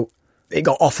 So it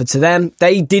got offered to them.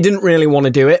 They didn't really want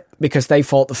to do it because they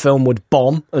thought the film would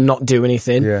bomb and not do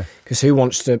anything. Yeah. Because who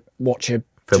wants to watch a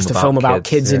film about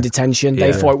kids in detention?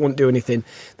 They thought it wouldn't do anything.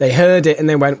 They heard it and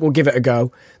they went, we'll give it a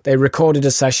go. They recorded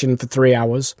a session for 3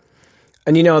 hours.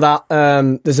 And you know that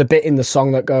there's a bit in the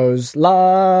song that goes,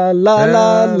 la, la,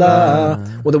 la, la.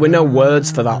 Well, there were no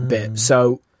words for that bit.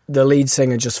 So the lead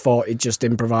singer just thought he'd just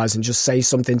improvise and just say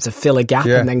something to fill a gap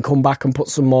and then come back and put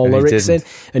some more lyrics in.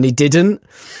 And he didn't.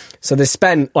 So they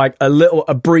spent like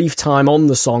a brief time on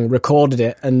the song, recorded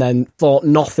it, and then thought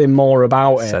nothing more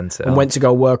about it and went to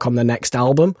go work on the next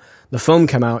album. The film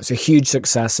came out, it's a huge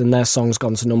success, and their song's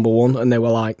gone to #1, and they were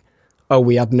like, oh,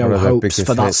 we had no hopes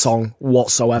for that song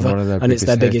whatsoever, and it's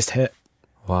their biggest hit.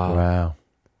 Wow.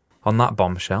 On that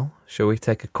bombshell, shall we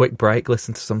take a quick break,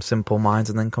 listen to some Simple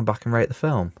Minds, and then come back and rate the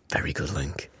film? Very good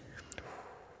link.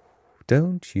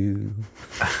 Don't you...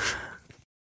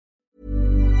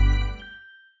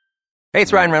 Hey,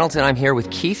 it's Ryan Reynolds, and I'm here with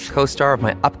Keith, co-star of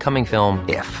my upcoming film,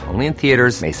 If, only in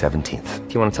theaters May 17th.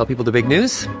 Do you want to tell people the big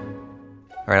news?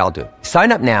 All right, I'll do it.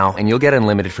 Sign up now and you'll get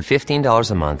unlimited for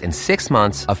 $15 a month and 6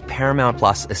 months of Paramount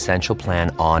Plus Essential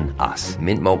Plan on us.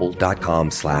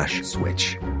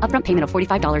 MintMobile.com/switch. Upfront payment of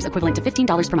 $45 equivalent to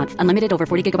 $15 per month. Unlimited over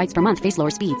 40 gigabytes per month. Face lower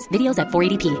speeds. Videos at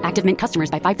 480p. Active Mint customers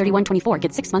by 531.24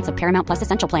 get 6 months of Paramount Plus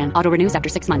Essential Plan. Auto renews after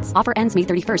 6 months. Offer ends May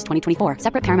 31st, 2024.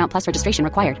 Separate Paramount Plus registration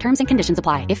required. Terms and conditions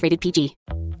apply if rated PG.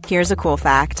 Here's a cool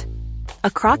fact. A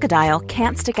crocodile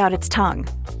can't stick out its tongue.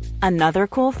 Another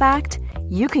cool fact,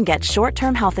 you can get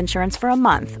short-term health insurance for a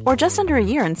month or just under a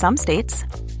year in some states.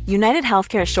 United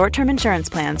Healthcare short-term insurance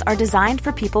plans are designed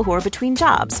for people who are between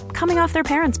jobs, coming off their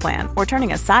parents' plan, or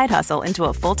turning a side hustle into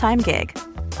a full-time gig.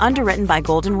 Underwritten by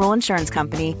Golden Rule Insurance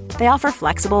Company, they offer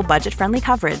flexible, budget-friendly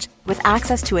coverage with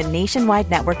access to a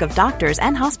nationwide network of doctors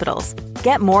and hospitals.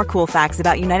 Get more cool facts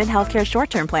about United Healthcare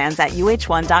short-term plans at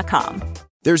uh1.com.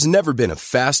 There's never been a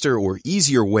faster or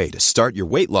easier way to start your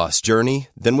weight loss journey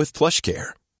than with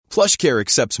PlushCare. PlushCare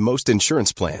accepts most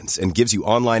insurance plans and gives you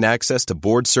online access to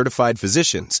board-certified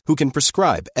physicians who can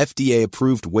prescribe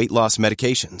FDA-approved weight loss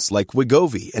medications like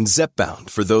Wegovy and Zepbound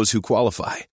for those who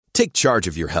qualify. Take charge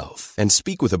of your health and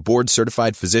speak with a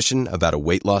board-certified physician about a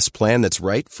weight loss plan that's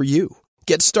right for you.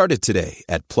 Get started today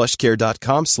at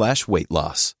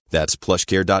plushcare.com/weight-loss. That's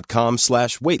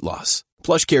plushcare.com/weight-loss.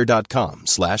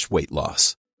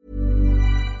 plushcare.com/weight-loss.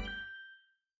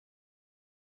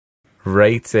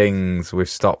 Ratings. We've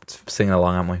stopped singing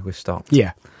along, haven't we? We've stopped.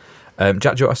 Yeah.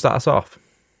 Jack, do you want to start us off?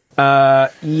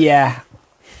 Yeah.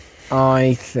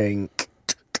 I think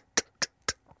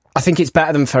it's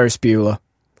better than Ferris Bueller.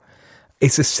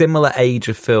 it's a similar age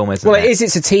of film, isn't it? Well, it is.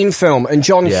 It's a teen film, and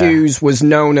John Hughes was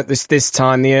known at this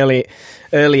time, the early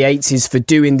 80s, for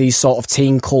doing these sort of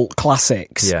teen cult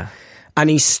classics. Yeah. And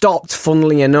he stopped,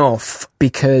 funnily enough,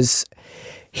 because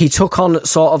he took on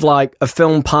sort of like a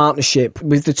film partnership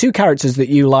with the two characters that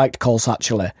you liked, Coles,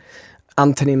 actually.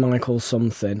 Anthony Michael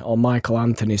something, or Michael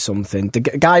Anthony something. The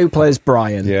guy who plays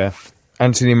Brian. Yeah.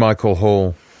 Anthony Michael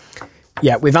Hall.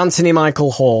 Yeah, with Anthony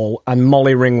Michael Hall and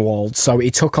Molly Ringwald. So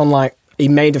he took on, he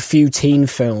made a few teen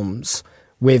films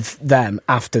with them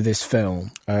after this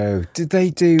film. Oh, did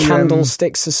they do...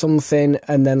 Candlesticks or something,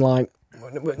 and then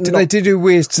Did they do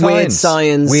Weird Science? Weird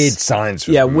Science. Weird Science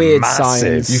was Weird massive.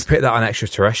 Science. You've picked that on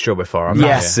Extraterrestrial before, haven't you?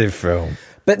 Massive film.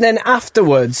 But then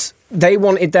afterwards, they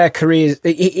wanted their careers...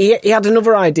 He had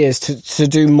another ideas to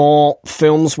do more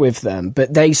films with them,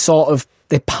 but they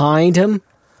pied him.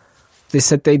 They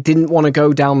said they didn't want to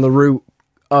go down the route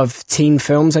of teen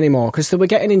films anymore because they were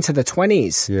getting into the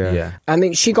 20s. Yeah. I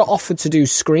think she got offered to do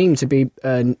Scream, to be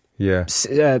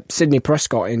Sidney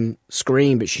Prescott in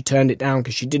Scream, but she turned it down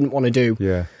because she didn't want to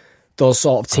do those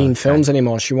sort of teen films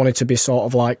anymore. She wanted to be sort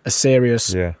of like a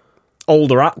serious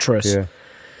older actress. Yeah.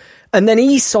 And then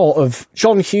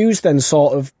John Hughes then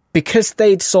because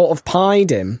they'd sort of pied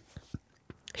him,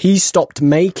 he stopped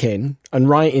making and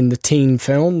writing the teen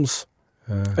films.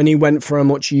 And he went for a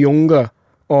much younger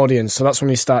audience. So that's when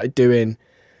he started doing,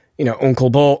 Uncle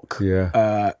Buck,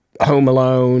 Home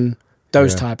Alone,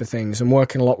 those type of things, and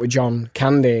working a lot with John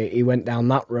Candy. He went down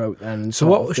that route. And so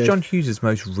what was John Hughes'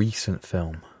 most recent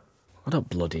film? I don't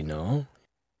bloody know.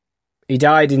 He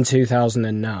died in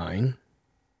 2009.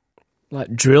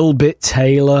 Like Drill Bit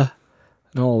Taylor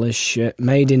and all this shit.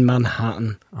 Made in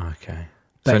Manhattan. Okay.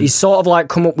 But he's sort of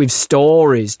come up with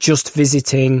stories, Just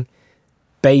Visiting,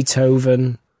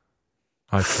 Beethoven,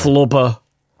 Flubber,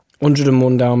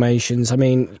 101 Dalmatians. I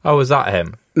mean... Oh, was that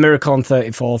him? Miracle on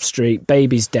 34th Street,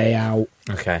 Baby's Day Out.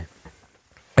 Okay.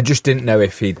 I just didn't know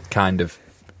if he'd kind of,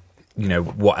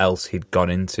 what else he'd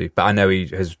gone into. But I know he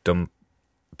has done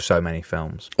so many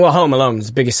films. Well, Home Alone is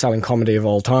the biggest selling comedy of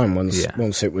all time when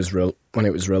it was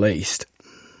released.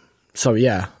 So,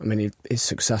 yeah, I mean, he's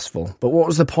successful. But what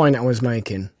was the point I was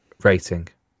making? Rating.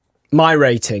 My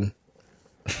rating...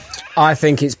 I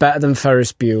think it's better than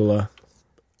Ferris Bueller,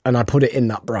 and I put it in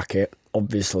that bracket,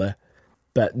 obviously.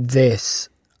 But this,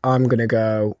 I'm going to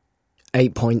go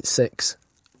 8.6.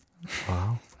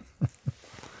 Wow.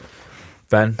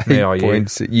 Ben, who are you?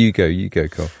 You go,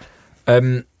 Cole.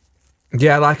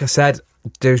 Yeah, like I said,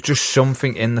 there's just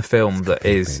something in the film that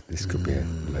is... This could be a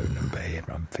low number here.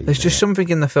 There's just something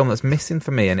in the film that's missing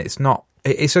for me, and it's not...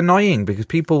 It's annoying because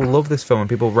people love this film and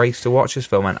people race to watch this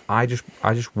film, and I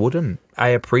just wouldn't. I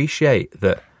appreciate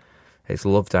that it's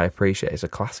loved. I appreciate it's a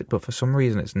classic, but for some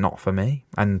reason it's not for me.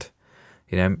 And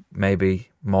maybe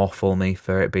more for me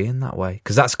for it being that way,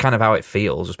 because that's kind of how it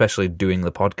feels, especially doing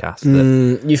the podcast.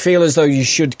 You feel as though you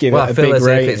should give it a big rating. I feel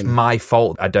as if it's my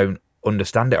fault. I don't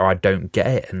understand it or I don't get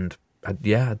it, and I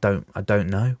don't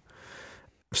know.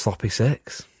 Sloppy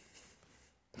 6.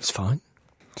 It's fine.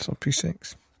 Sloppy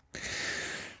 6.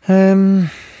 I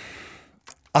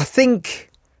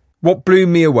think what blew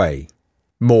me away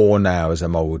more now as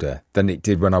I'm older than it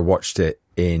did when I watched it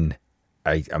I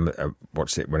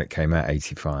watched it when it came out,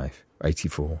 85,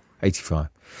 84, 85,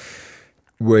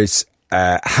 was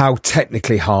how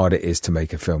technically hard it is to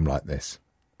make a film like this.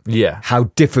 Yeah. How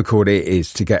difficult it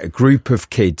is to get a group of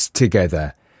kids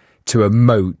together to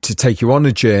emote, to take you on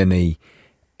a journey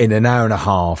in an hour and a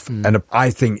half. And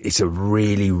I think it's a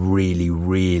really, really,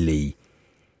 really,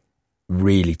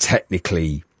 really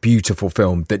technically beautiful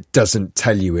film that doesn't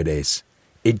tell you it is.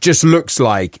 It just looks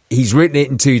like he's written it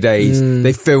in 2 days,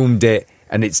 they filmed it,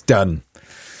 and it's done.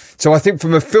 So I think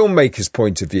from a filmmaker's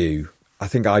point of view, I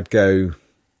think I'd just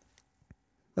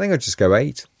go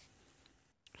 8.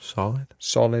 Solid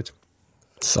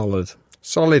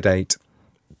 8.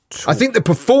 I think the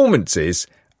performances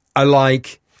are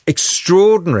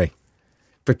extraordinary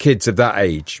for kids of that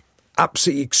age.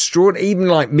 Absolutely extraordinary,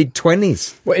 even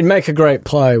mid-20s. Well, it'd make a great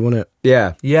play, wouldn't it?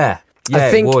 Yeah.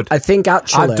 It would. I think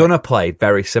actually... I've done a play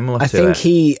very similar to it. I think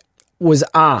he was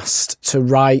asked to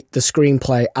write the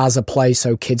screenplay as a play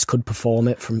so kids could perform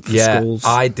it for schools.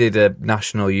 I did a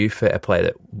National Youth Theatre play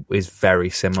that is very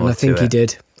similar to it.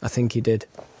 I think he did.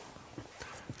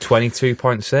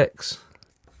 22.6.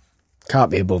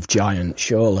 Can't be above Giant,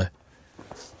 surely.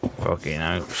 Fucking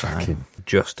hope so.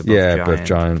 Just above Giant. Yeah, above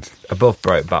Giant. Above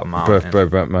Brokeback Mountain. Above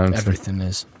Brokeback Mountain. Everything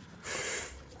is.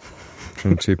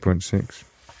 22.6.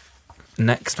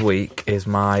 Next week is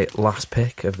my last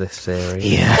pick of this series.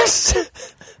 Yes.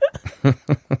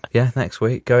 Yeah, next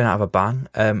week. Going out of a bang.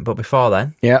 But before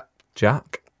then, yeah,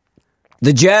 Jack,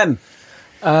 The gem.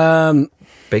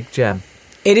 Big gem.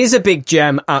 It is a big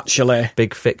gem, actually.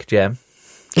 Big, thick gem.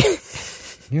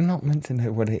 You're not meant to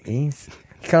know what it is.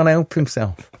 He can't help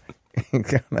himself. We're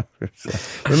meant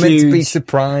to be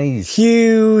surprised.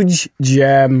 Huge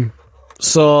gem.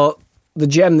 So, the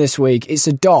gem this week, it's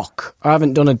a doc. I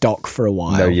haven't done a doc for a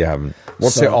while. No, you haven't.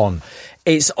 What's it on?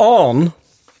 It's on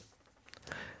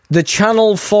the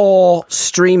Channel 4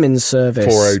 streaming service.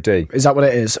 4OD. Is that what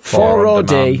it is?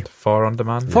 4OD. 4 on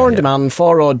demand. 4 on demand,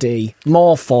 4OD,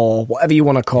 more 4, whatever you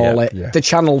want to call it. Yeah. The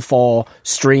Channel 4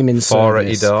 streaming service. 4 at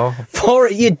your door. 4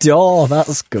 at your door,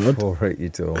 that's good. 4 at your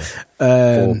door.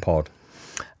 4 pod.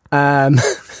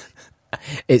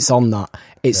 It's on that.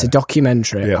 It's a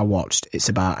documentary I watched. It's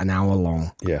about an hour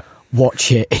long. Yeah.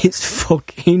 Watch it. It's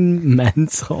fucking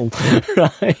mental,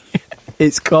 right?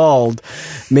 It's called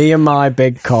Me and My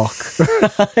Big Cock,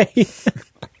 right?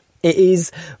 It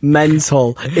is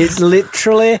mental. It's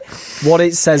literally what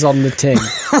it says on the tin.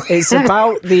 It's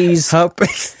about these... How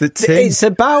big's the tin? It's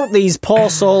about these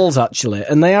poor souls, actually,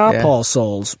 and they are poor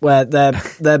souls, where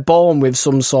they're born with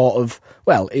some sort of...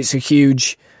 Well, it's a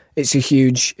huge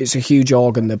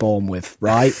organ they're born with,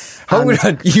 right? Hold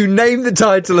on, you named the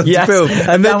title of the film,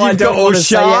 and then you've got all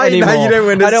shy. Now you don't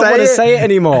want to say it. I don't want to say it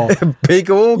anymore. Big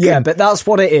organ. Yeah, but that's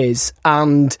what it is,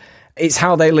 and it's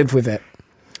how they live with it.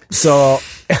 So,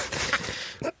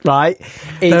 right?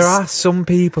 There are some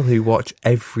people who watch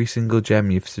every single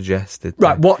gem you've suggested.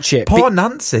 Right, watch it. Poor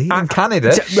Nancy in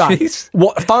Canada. Right,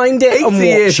 find it and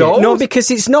watch it. No,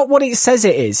 because it's not what it says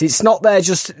it is. It's not there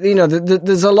just,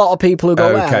 there's a lot of people who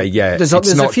go, okay, yeah. There's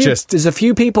a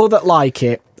few people that like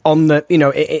it on the,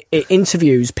 it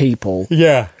interviews people.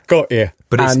 Yeah, got you.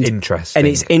 But it's interesting. And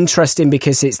it's interesting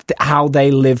because it's how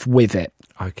they live with it.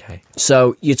 Okay.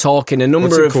 So you're talking a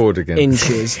number of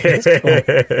inches. You're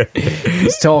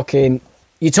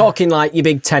talking like your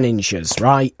big 10 inches,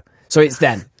 right? So it's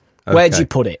them. Okay. Where'd you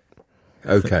put it?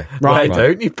 Okay. Right. Why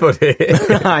don't you put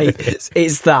it? Right.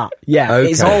 It's that. Yeah. Okay.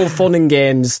 It's all fun and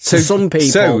games to some people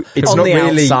so it's on not the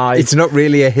really, outside. It's not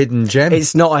really a hidden gem.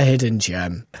 It's not a hidden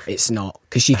gem. It's not.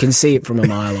 Because you can see it from a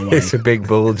mile away. It's a big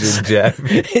bulging gem.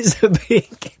 It's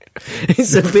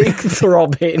a big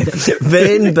throbbing,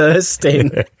 vein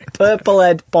bursting, purple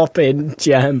head popping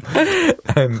gem.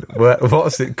 And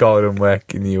what's it called and where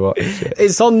can you watch it?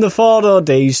 It's on the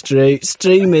 4OD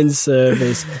streaming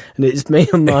service, and it's Me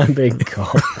and My Big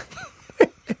Cock.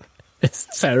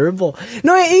 It's terrible.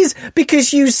 No, it is,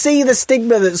 because you see the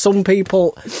stigma that some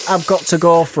people have got to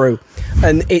go through,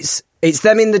 and it's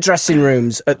them in the dressing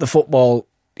rooms at the football.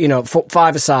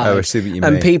 5-a-side. Oh, I see what you mean.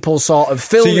 And people sort of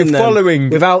filming them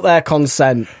without their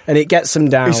consent, and it gets them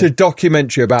down. It's a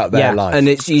documentary about their life. And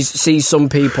you see some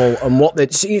people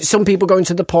and some people go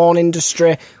into the porn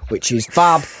industry, which is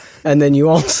fab. And then you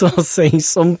also see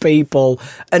some people,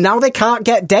 and now they can't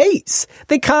get dates.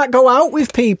 They can't go out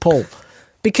with people.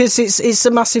 Because it's a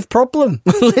massive problem,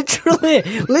 literally.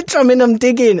 I mean, I'm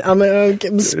digging. I'm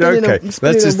spinning. Okay,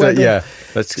 let's just leave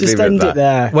it end it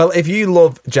there. Well, if you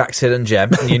love Jack's Hidden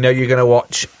Gem, and you're going to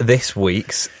watch this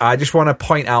week's, I just want to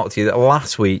point out to you that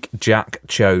last week Jack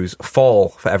chose Fall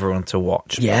for everyone to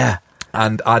watch. Yeah.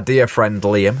 And our dear friend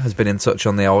Liam has been in touch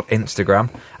on the old Instagram,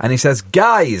 and he says,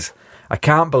 "Guys, I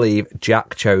can't believe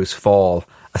Jack chose Fall.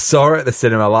 I saw it at the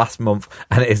cinema last month,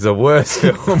 and it is the worst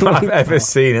film I've ever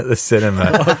seen at the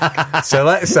cinema." So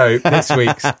let's hope this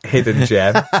week's Hidden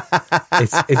Gem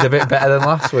is a bit better than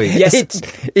last week. Yes,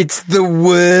 it's the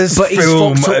worst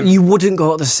film. But you wouldn't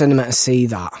go to the cinema to see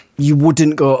that. You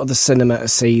wouldn't go to the cinema to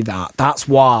see that. That's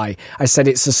why I said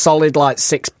it's a solid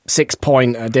six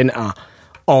pointer, didn't I?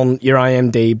 On your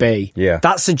IMDb. Yeah.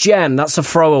 That's a gem. That's a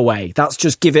throwaway. That's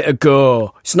just give it a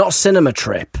go. It's not a cinema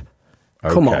trip.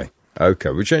 Okay. Come on.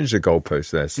 Okay, we changed the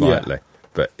goalpost there slightly. Yeah.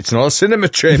 But it's not a cinema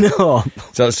trip. No.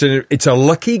 It's a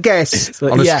lucky guess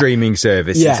on a streaming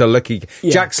service. Yeah. It's a lucky...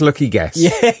 Yeah. Jack's lucky guess.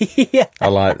 Yeah. I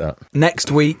like that. Next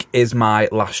week is my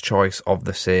last choice of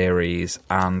the series,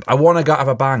 and I want to go out of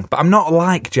a bang, but I'm not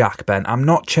like Jack, Ben. I'm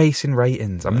not chasing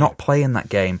ratings. I'm not playing that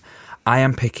game. I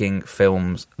am picking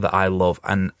films that I love,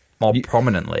 and more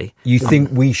prominently... You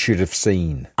think we should have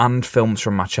seen. And films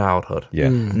from my childhood. Yeah.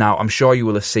 Now, I'm sure you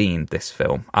will have seen this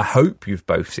film. I hope you've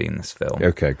both seen this film.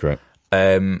 Okay, great.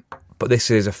 But this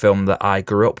is a film that I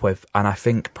grew up with, and I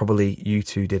think probably you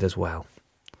two did as well.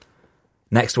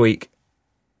 Next week,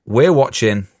 we're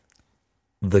watching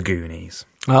The Goonies.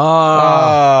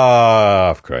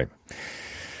 Ah, great.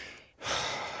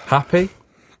 Happy?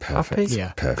 Happy?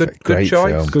 Yeah. Perfect. Good Great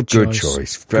choice. film. Good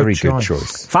choice. Very Good good choice.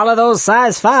 choice. Follow those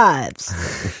size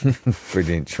 5s.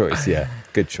 Brilliant choice, yeah.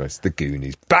 Good choice. The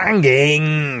Goonies.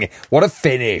 Banging! What a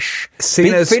finish.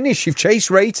 Big finish. You've chased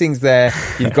ratings there.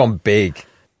 You've gone big.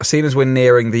 Seeing as we're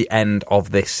nearing the end of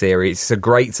this series, it's a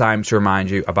great time to remind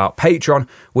you about Patreon,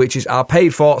 which is our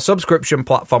paid-for subscription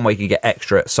platform where you can get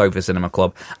extra Sofa Cinema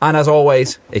Club. And as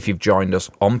always, if you've joined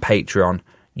us on Patreon,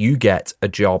 you get a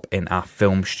job in our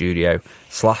film studio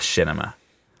 /cinema.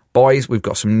 Boys, we've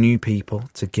got some new people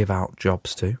to give out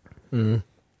jobs to.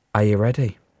 Are you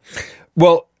ready?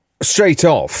 Well, straight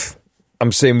off,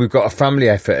 I'm seeing we've got a family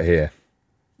effort here.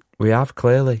 We have,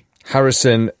 clearly.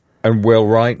 Harrison and Will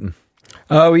Wrighton.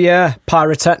 Oh, yeah.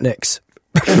 Pyrotechnics.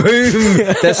 Boom!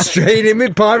 They're straight in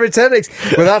with pyrotechnics.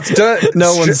 Well, that's dirt.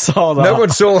 No one saw that. No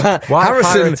one saw that. Why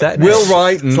Harrison, pyrotechnics? Will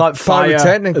Wrighton, It's like fire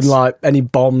pyrotechnics. and like any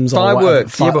bombs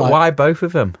Fireworks. or Yeah, but whatever. why both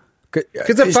of them?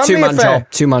 Because a It's family two-man affair.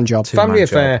 job. Two-man job. Family job.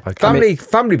 affair. Okay.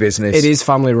 Family business. It is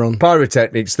family run.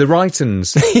 Pyrotechnics, the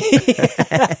Wrightons.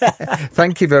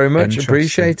 Thank you very much.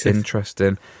 Appreciate it.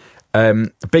 Interesting.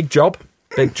 Big job.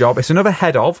 It's another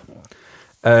head of.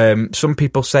 Some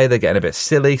people say they're getting a bit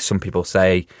silly. Some people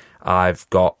say I've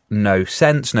got no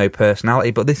sense, no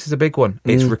personality. But this is a big one.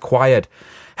 It's required.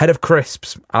 Head of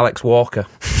Crisps, Alex Walker.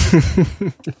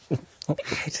 Head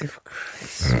of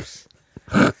Crisps.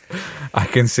 I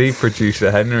can see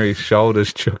producer Henry's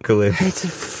shoulders chuckling.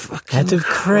 Head of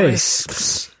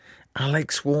Crisps.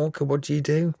 Alex Walker, what do you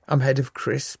do? I'm head of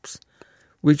Crisps.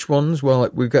 Which ones? Well,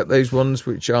 we've got those ones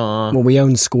which are... Well, we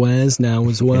own Squares now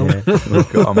as well. Yeah,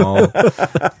 we've got them all.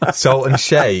 Salt and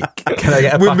Shake. Can I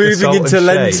get a We're pack of moving Salt into and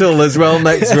lentil Shake? as well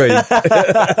next week.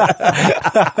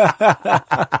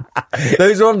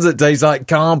 Those ones that taste like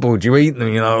cardboard, you eat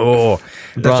them, you're like, oh.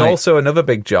 There's Right. also another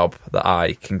big job that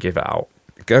I can give out.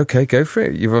 Okay, go for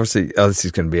it. You've obviously... Oh, this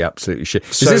is going to be absolutely shit.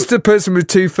 So- is this the person with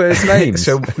two first names?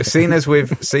 So, seeing as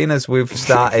we've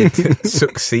started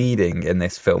succeeding in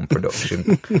this film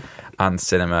production and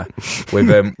cinema,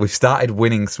 we've started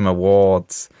winning some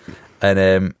awards,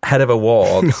 and head of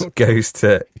awards goes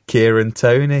to Kieran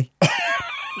Toney. I'm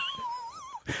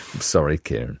sorry,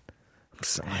 Kieran. I'm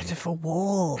sorry. Head of a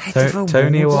wall.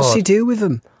 Tony Awards. What's he do with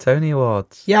them? Tony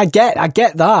Awards. Yeah, I get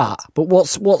that. But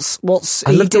what's I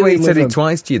he love the way he doing said with it them?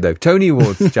 twice to you, though. Tony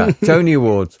Awards, Jack. Tony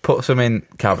Awards. Puts them in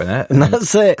cabinet. And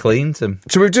that's it. Cleans them.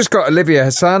 So we've just got Olivia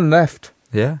Hassan left.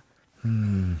 Yeah.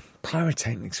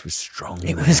 Pyrotechnics was strong.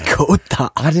 It was good,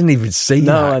 that. I didn't even see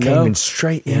No, that. I It know. came in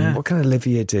straight in. Yeah. What can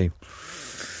Olivia do?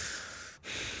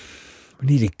 We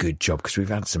need a good job because we've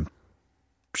had some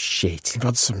shit. We've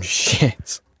had some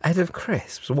shit. Head of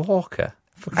Crisps, Walker.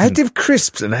 Head of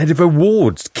Crisps and head of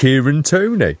awards, Kieran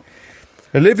Toney.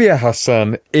 Olivia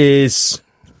Hassan is...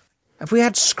 Have we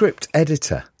had script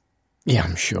editor? Yeah,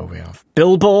 I'm sure we have.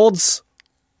 Billboards.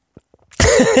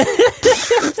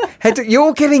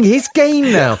 You're getting his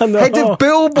game now. Head of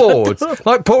billboards.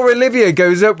 Like poor Olivia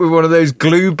goes up with one of those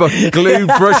glue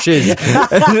brushes or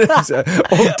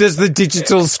does the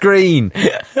digital screen.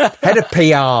 Head of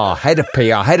PR, head of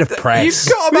press.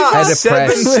 You've got about head of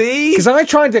press. 70. Because I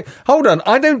tried to... Hold on,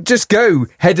 I don't just go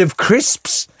head of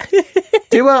Crisps.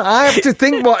 Do I? I have to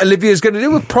think what Olivia's going to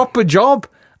do. A proper job.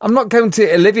 I'm not going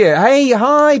to Olivia. Hey,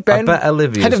 hi, Ben. I bet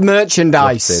Olivia's Head of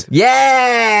merchandise. gutted.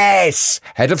 Yes!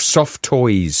 Head of soft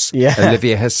toys. Yeah.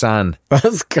 Olivia Hassan.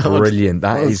 That's good. Brilliant.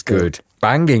 That That's is good.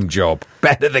 Banging job.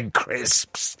 Better than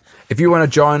Crisps. If you want to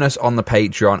join us on the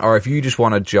Patreon, or if you just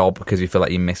want a job because you feel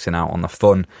like you're missing out on the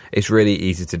fun, it's really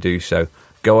easy to do so.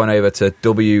 Go on over to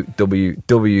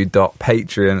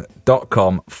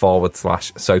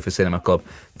www.patreon.com/Sofa Cinema Club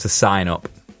to sign up.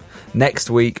 Next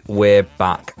week, we're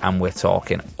back and we're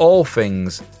talking all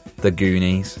things The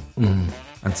Goonies.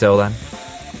 Until then,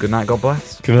 good night, God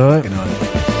bless. Good night. Good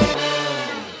night.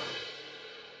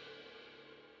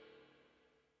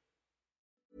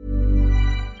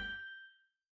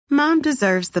 Mom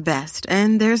deserves the best,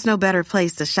 and there's no better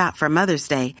place to shop for Mother's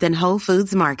Day than Whole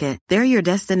Foods Market. They're your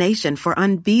destination for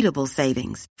unbeatable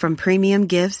savings, from premium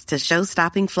gifts to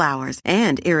show-stopping flowers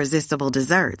and irresistible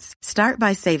desserts. Start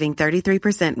by saving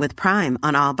 33% with Prime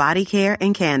on all body care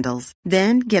and candles.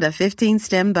 Then get a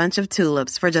 15-stem bunch of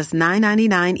tulips for just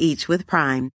 $9.99 each with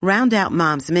Prime. Round out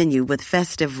Mom's menu with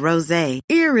festive rosé,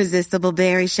 irresistible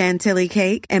berry chantilly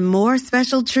cake, and more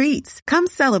special treats. Come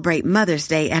celebrate Mother's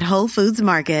Day at Whole Foods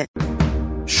Market.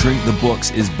 Shrink the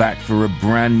Box is back for a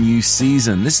brand new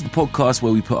season. This is the podcast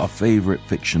where we put our favourite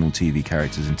fictional TV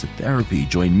characters into therapy.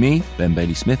 Join me, Ben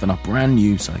Bailey-Smith, and our brand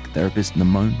new psychotherapist,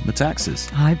 Namone Metaxas.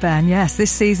 Hi, Ben. Yes,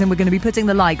 this season we're going to be putting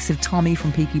the likes of Tommy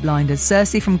from Peaky Blinders,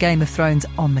 Cersei from Game of Thrones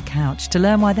on the couch to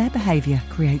learn why their behaviour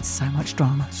creates so much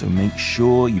drama. So make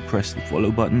sure you press the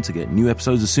follow button to get new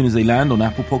episodes as soon as they land on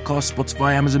Apple Podcasts,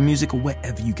 Spotify, Amazon Music, or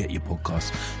wherever you get your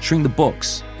podcasts. Shrink the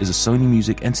Box is a Sony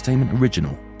Music Entertainment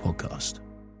original podcast.